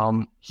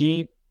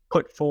 he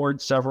put forward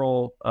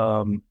several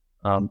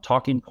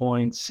talking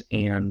points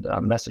and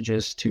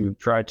messages to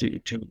try to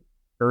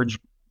urge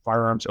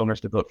firearms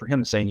owners to vote for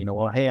him, saying,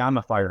 well, hey, I'm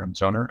a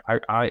firearms owner.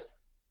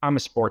 I'm a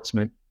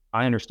sportsman.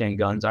 I understand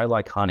guns. I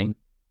like hunting.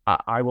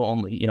 I will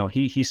only,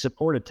 he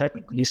supported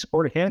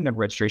handgun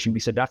registration. He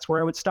said that's where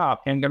I would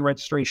stop, handgun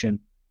registration.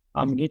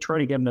 He tried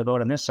to get him to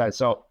vote on this side.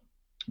 So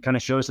it kind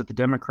of shows that the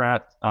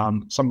Democrat,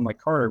 someone like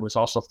Carter, was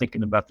also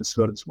thinking about this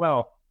vote as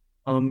well.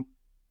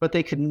 But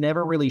they could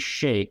never really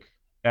shake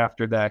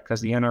after that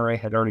because the NRA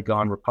had already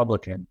gone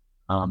Republican.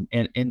 And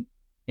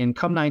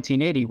come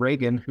 1980,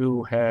 Reagan,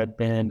 who had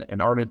been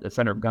an ardent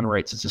defender of gun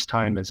rights since his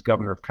time as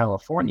governor of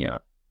California,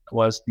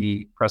 was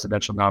the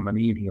presidential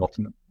nominee, and he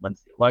ultimately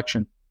wins the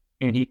election.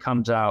 And he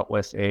comes out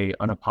with a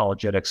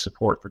unapologetic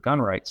support for gun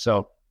rights.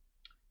 So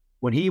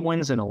when he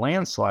wins in a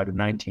landslide in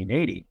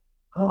 1980,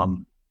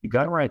 the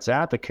gun rights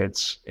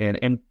advocates,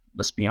 and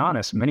let's be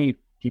honest, many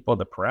people in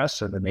the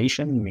press and the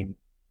nation,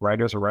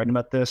 writers are writing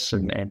about this,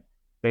 and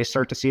they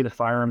start to see the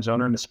firearms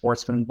owner and the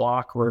sportsman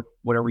bloc, or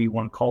whatever you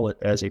want to call it,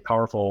 as a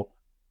powerful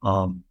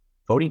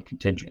voting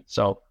contingent.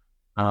 So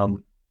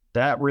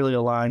that really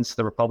aligns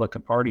the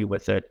Republican Party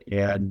with it.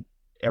 And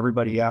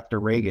everybody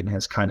after Reagan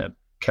has kind of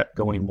kept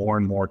going more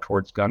and more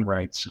towards gun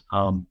rights.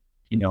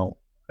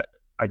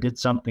 I did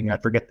something, I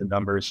forget the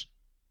numbers,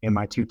 in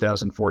my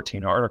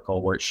 2014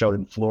 article where it showed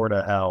in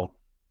Florida how,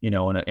 in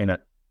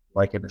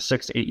a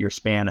 6 to 8 year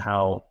span,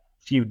 how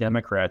few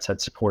Democrats had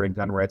supported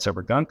gun rights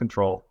over gun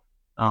control.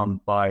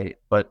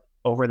 But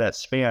over that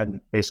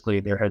span, basically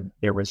there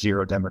were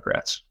 0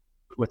 Democrats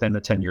within the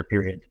 10-year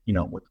period.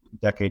 With the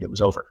decade it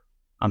was over.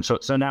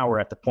 So now we're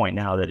at the point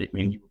now that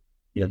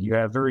you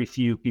have very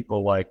few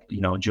people like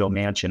Joe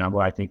Manchin, who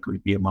I think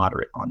would be a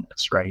moderate on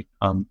this, right?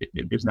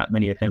 There's not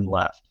many of him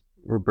left.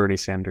 Or Bernie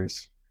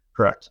Sanders.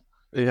 Correct.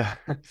 Yeah.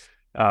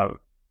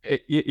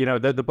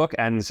 The book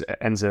ends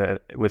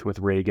with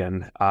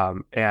Reagan,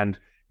 and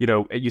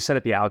you said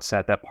at the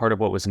outset that part of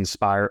what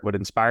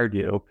inspired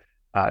you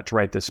to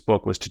write this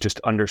book was to just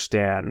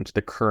understand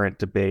the current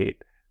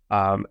debate.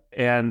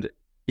 And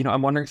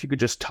I'm wondering if you could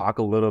just talk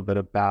a little bit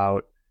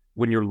about,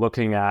 when you're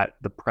looking at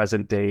the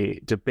present day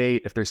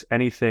debate, if there's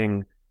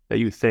anything that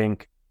you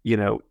think,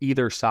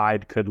 either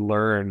side could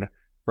learn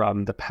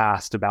from the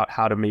past about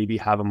how to maybe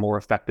have a more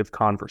effective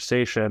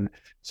conversation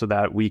so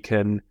that we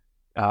can,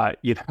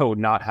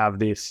 not have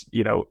this,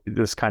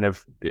 this kind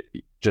of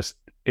just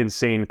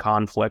insane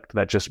conflict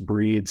that just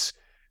breeds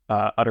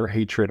utter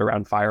hatred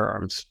around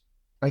firearms.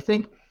 I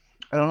don't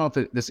know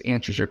if this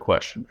answers your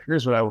question.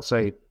 Here's what I will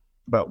say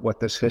about what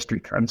this history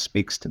kind of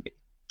speaks to me,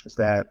 is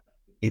that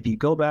if you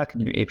go back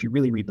and if you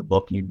really read the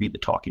book and you read the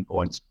talking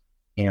points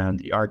and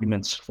the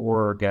arguments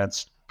for or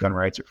against gun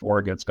rights or for or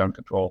against gun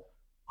control,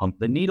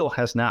 the needle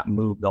has not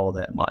moved all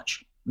that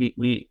much.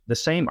 The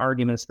same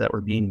arguments that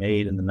were being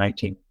made in the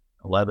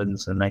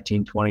 1911s and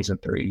 1920s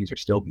and 30s are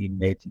still being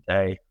made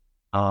today.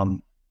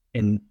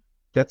 And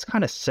that's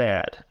kind of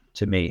sad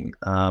to me,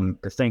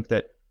 to think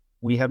that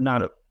we have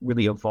not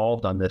really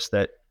evolved on this,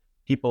 that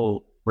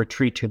people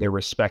retreat to their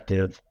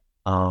respective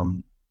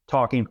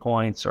talking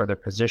points or their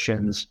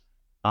positions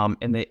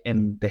And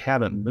they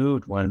haven't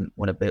moved one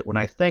a bit. When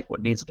I think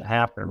what needs to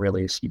happen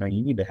really is, you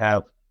need to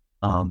have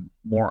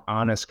more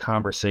honest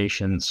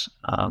conversations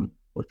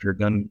with your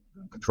gun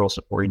control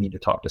support. You need to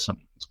talk to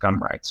someone who's gun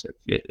rights,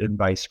 and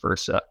vice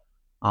versa.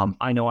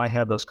 I know I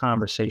have those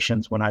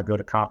conversations when I go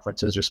to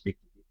conferences or speak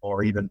to people,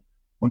 or even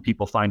when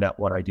people find out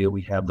what I do,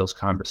 we have those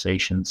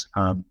conversations.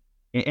 And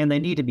they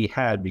need to be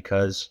had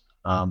because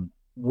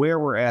where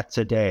we're at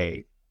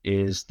today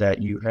is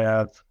that you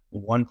have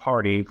one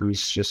party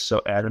who's just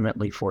so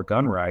adamantly for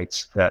gun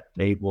rights that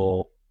they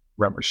will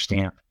rubber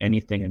stamp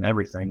anything and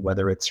everything,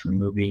 whether it's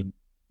removing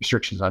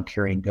restrictions on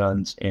carrying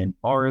guns in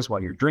bars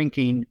while you're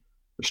drinking,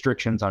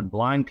 restrictions on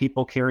blind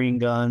people carrying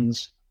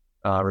guns,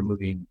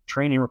 removing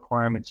training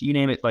requirements, you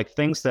name it, like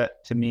things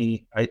that to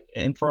me,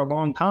 and for a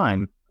long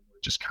time,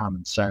 just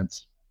common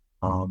sense.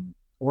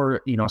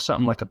 Or,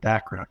 something like a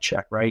background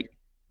check, right?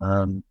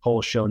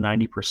 Polls show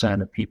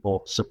 90% of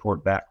people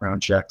support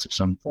background checks of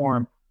some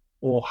form.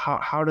 Well,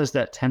 how does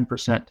that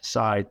 10%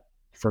 decide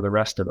for the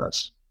rest of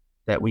us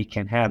that we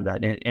can have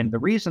that? And the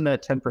reason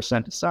that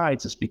 10%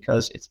 decides is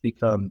because it's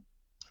become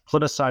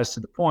politicized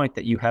to the point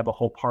that you have a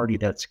whole party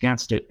that's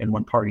against it and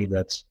one party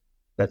that's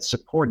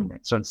supporting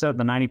it. So instead of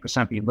the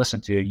 90% being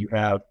listened to, you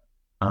have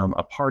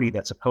a party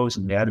that's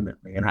opposing it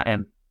adamantly.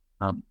 And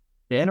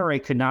the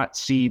NRA could not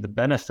see the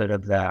benefit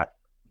of that,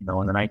 in the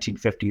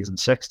 1950s and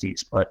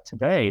 60s, but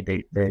today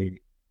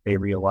they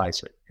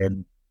realize it.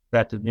 And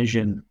that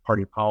division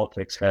party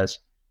politics has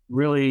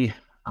really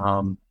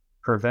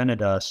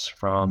prevented us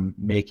from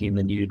making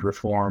the needed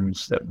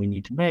reforms that we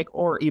need to make,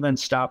 or even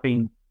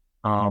stopping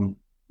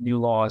new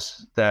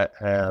laws that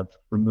have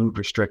removed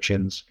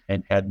restrictions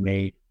and had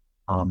made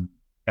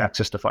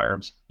access to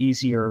firearms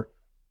easier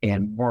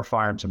and more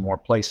firearms in more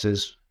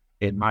places.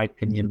 In my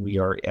opinion, we've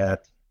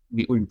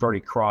already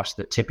crossed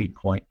the tipping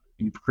point.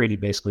 We've created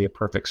basically a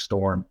perfect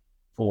storm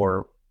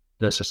for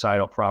the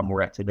societal problem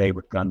we're at today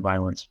with gun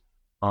violence.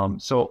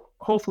 So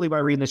hopefully by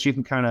reading this, you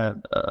can kind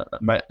of,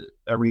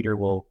 a reader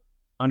will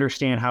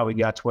understand how we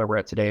got to where we're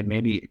at today and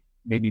maybe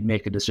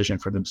make a decision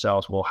for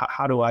themselves. Well,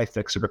 how do I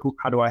fix it?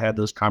 How do I have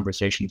those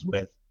conversations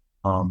with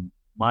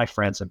my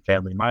friends and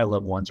family, my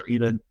loved ones, or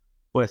even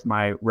with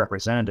my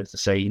representatives to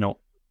say,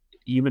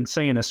 you've been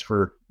saying this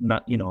for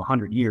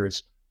 100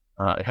 years,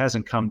 it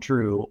hasn't come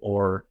true,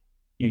 or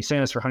you're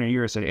saying this for 100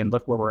 years and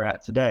look where we're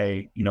at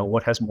today.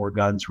 What has more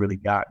guns really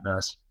gotten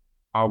us?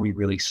 Are we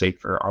really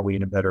safer? Are we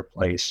in a better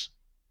place?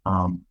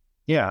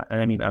 Yeah,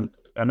 and I mean, I'm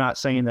not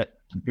saying that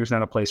there's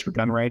not a place for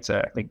gun rights.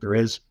 I think there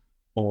is,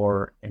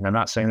 and I'm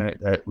not saying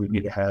that we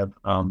need to have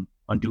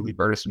unduly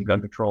burdensome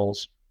gun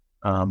controls,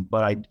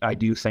 but I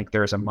do think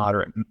there's a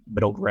moderate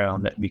middle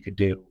ground that we could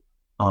do,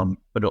 but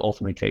it'll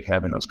ultimately take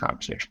having those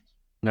conversations.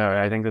 No,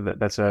 I think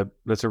that's a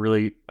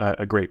really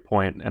a great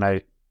point, and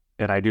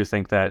I do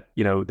think that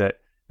that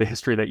the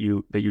history that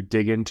you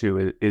dig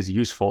into is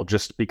useful,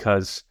 just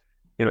because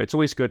it's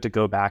always good to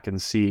go back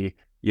and see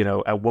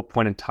at what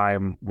point in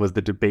time was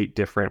the debate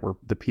different? Were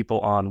the people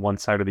on one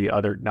side or the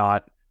other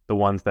not the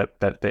ones that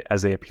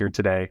as they appear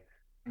today?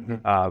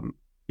 Mm-hmm.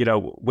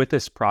 With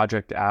this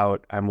project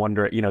out, I'm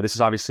wondering, this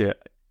is obviously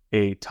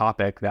a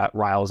topic that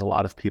riles a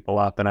lot of people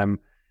up, and I'm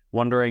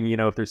wondering,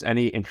 if there's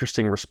any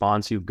interesting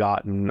response you've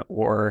gotten,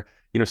 or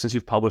since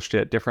you've published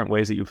it, different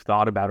ways that you've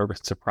thought about or been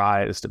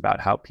surprised about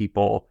how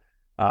people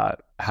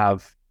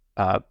have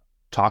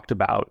talked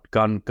about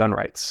gun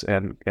rights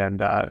and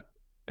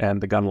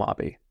the gun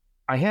lobby.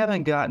 I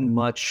haven't gotten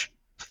much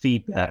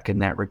feedback in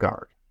that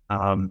regard.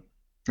 All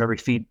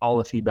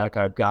the feedback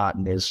I've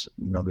gotten is,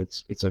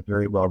 it's a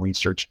very well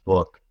researched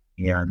book,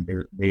 and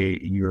they're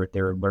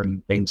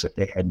learning things that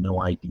they had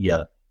no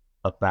idea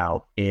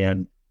about.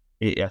 And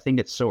I think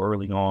it's so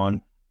early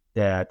on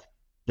that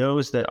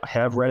those that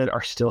have read it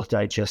are still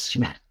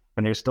digesting it,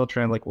 and they're still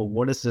trying well,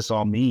 what does this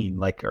all mean?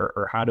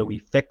 Or how do we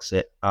fix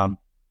it?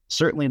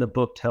 Certainly the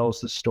book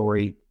tells the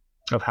story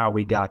of how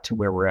we got to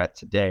where we're at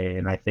today.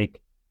 And I think,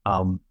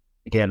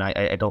 again,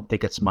 I don't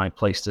think it's my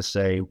place to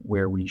say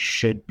where we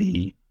should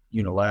be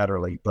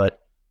unilaterally,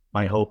 but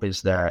my hope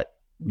is that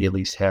we at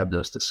least have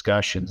those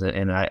discussions.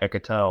 And I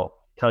could tell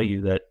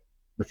you that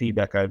the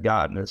feedback I've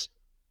gotten is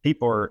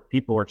people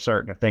are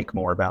starting to think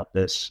more about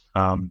this.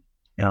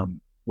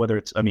 Whether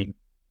it's,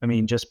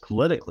 just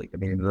politically,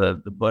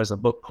 as the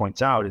book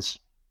points out, is,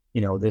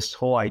 this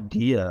whole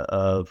idea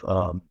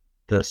of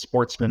the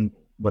sportsman,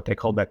 what they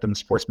called back then the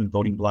sportsman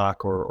voting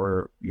block,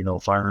 or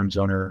firearms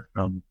owner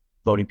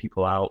voting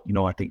people out.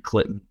 I think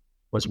Clinton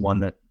was one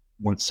that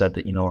once said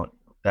that,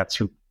 that's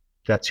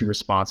who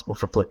responsible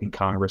for flipping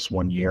Congress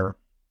one year.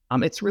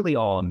 It's really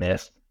all a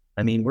myth.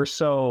 We're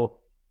so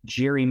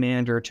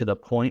gerrymandered to the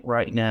point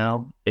right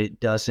now, it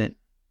doesn't,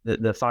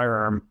 the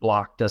firearm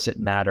block doesn't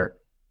matter.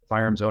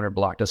 Firearms owner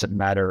block doesn't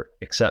matter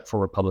except for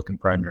Republican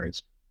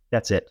primaries.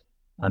 That's it.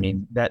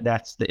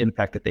 That's the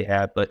impact that they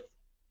have. But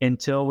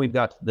until we've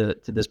got to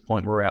this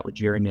point where we're at with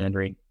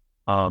gerrymandering,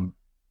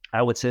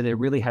 I would say they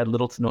really had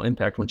little to no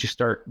impact. Once you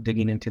start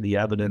digging into the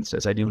evidence,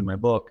 as I do in my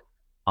book,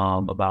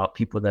 about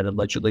people that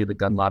allegedly the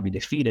gun lobby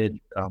defeated,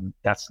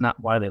 that's not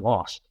why they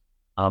lost.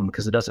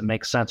 because it doesn't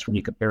make sense when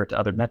you compare it to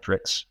other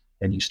metrics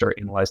and you start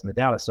analyzing the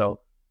data. So,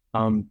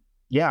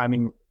 yeah, I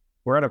mean,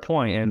 we're at a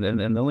point, and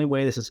the only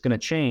way this is going to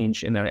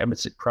change, and I'm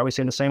probably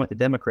saying the same with the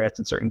Democrats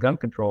and certain gun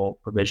control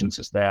provisions,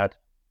 is that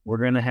we're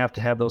going to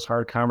have those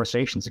hard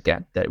conversations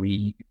again. That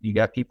you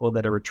got people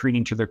that are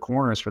retreating to their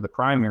corners for the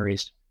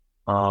primaries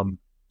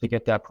to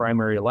get that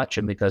primary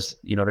election because,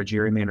 they're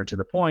gerrymandered to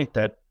the point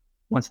that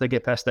once they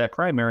get past that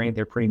primary,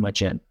 they're pretty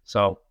much in.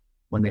 So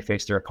when they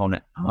face their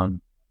opponent,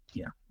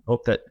 yeah,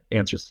 hope that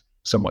answers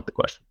somewhat the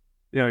question.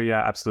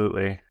 Yeah,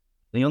 absolutely.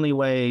 The only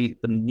way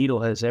the needle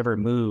has ever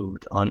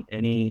moved on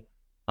any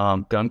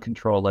gun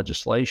control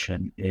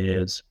legislation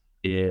is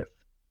if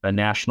a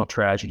national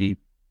tragedy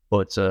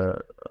puts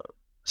a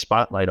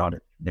spotlight on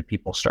it and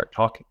people start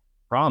talking.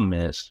 Problem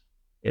is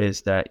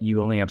that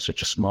you only have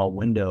such a small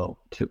window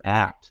to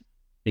act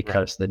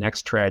because the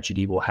next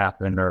tragedy will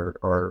happen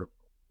or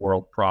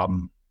world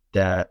problem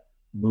that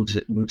moves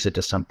it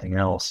to something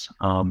else.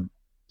 So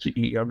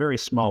you have a very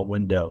small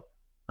window.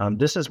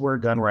 This is where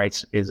gun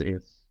rights has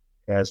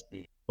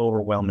the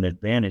overwhelming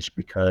advantage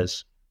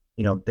because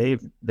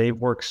they've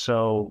worked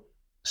so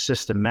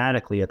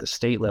systematically at the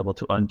state level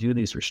to undo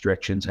these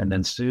restrictions and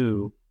then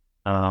sue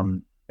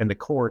in the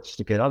courts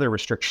to get other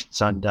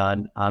restrictions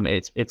undone.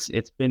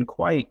 It's been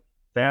quite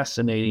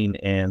fascinating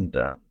and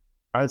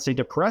I would say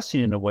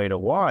depressing in a way to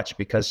watch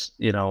because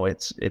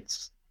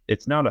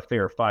it's not a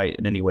fair fight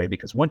in any way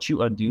because once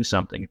you undo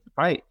something, if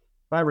I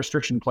have a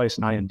restriction in place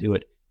and I undo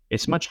it,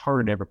 it's much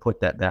harder to ever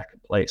put that back in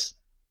place.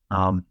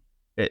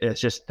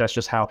 That's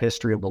just how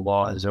history of the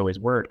law has always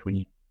worked.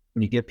 When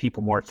you give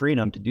people more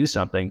freedom to do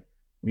something,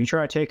 when you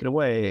try to take it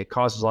away, it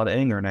causes a lot of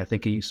anger. And I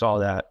think you saw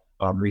that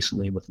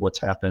recently with what's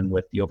happened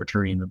with the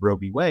overturning of Roe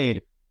v.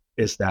 Wade,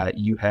 is that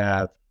you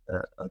have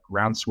a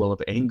groundswell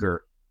of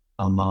anger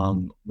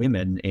among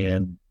women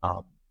and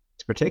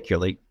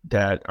particularly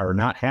that are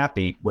not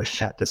happy with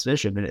that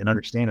decision, and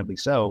understandably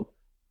so.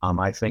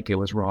 I think it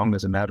was wrong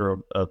as a matter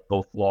of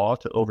both law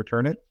to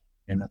overturn it,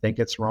 and I think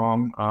it's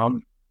wrong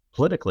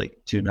politically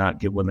to not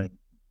give women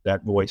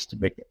that voice to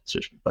make that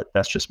decision. But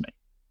that's just me.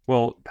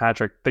 Well,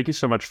 Patrick, thank you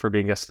so much for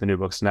being a guest of the New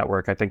Books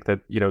Network. I think that,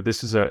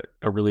 this is a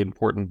really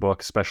important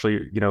book,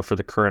 especially, for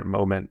the current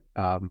moment.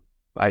 I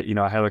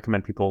highly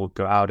recommend people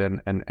go out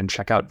and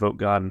check out Vote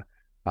Gun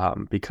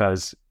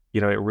because, it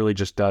really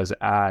just does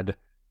add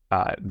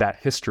that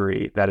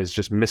history that is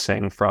just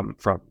missing from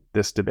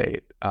this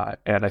debate.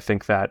 And I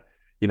think that,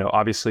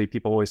 obviously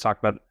people always talk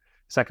about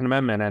Second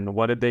Amendment and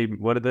what did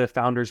the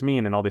founders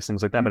mean and all these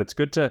things like that. But it's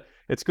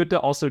good to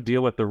also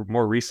deal with the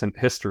more recent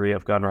history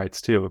of gun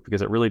rights too,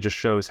 because it really just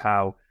shows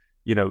how,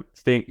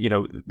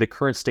 the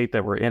current state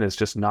that we're in is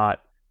just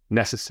not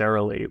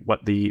necessarily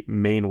what the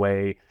main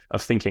way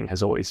of thinking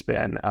has always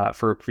been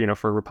for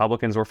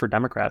Republicans or for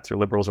Democrats or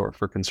liberals or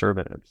for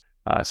conservatives.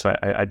 So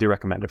I do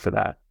recommend it for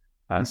that.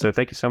 So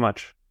thank you so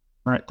much.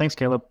 All right. Thanks,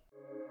 Caleb.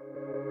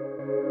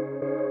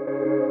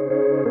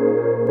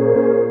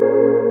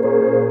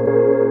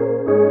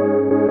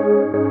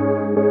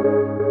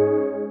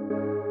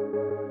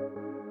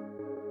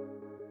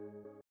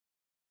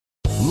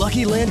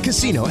 Lucky Land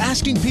Casino,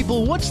 asking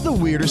people, what's the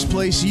weirdest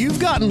place you've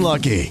gotten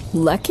lucky?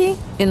 Lucky?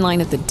 In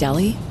line at the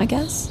deli, I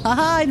guess?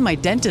 Aha, in my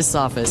dentist's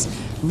office.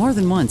 More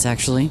than once,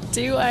 actually.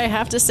 Do I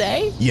have to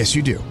say? Yes,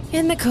 you do.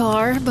 In the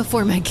car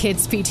before my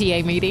kids'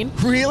 PTA meeting.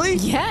 Really?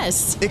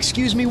 Yes.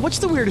 Excuse me, what's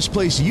the weirdest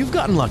place you've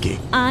gotten lucky?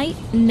 I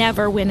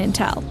never win and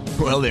tell.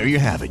 Well, there you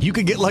have it. You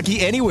can get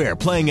lucky anywhere,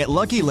 playing at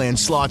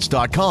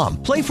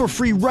LuckyLandSlots.com. Play for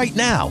free right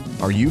now.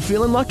 Are you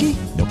feeling lucky?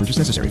 No purchase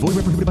necessary. Void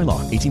where prohibited by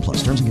law.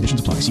 18+. Terms and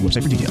conditions apply. See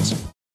website for details.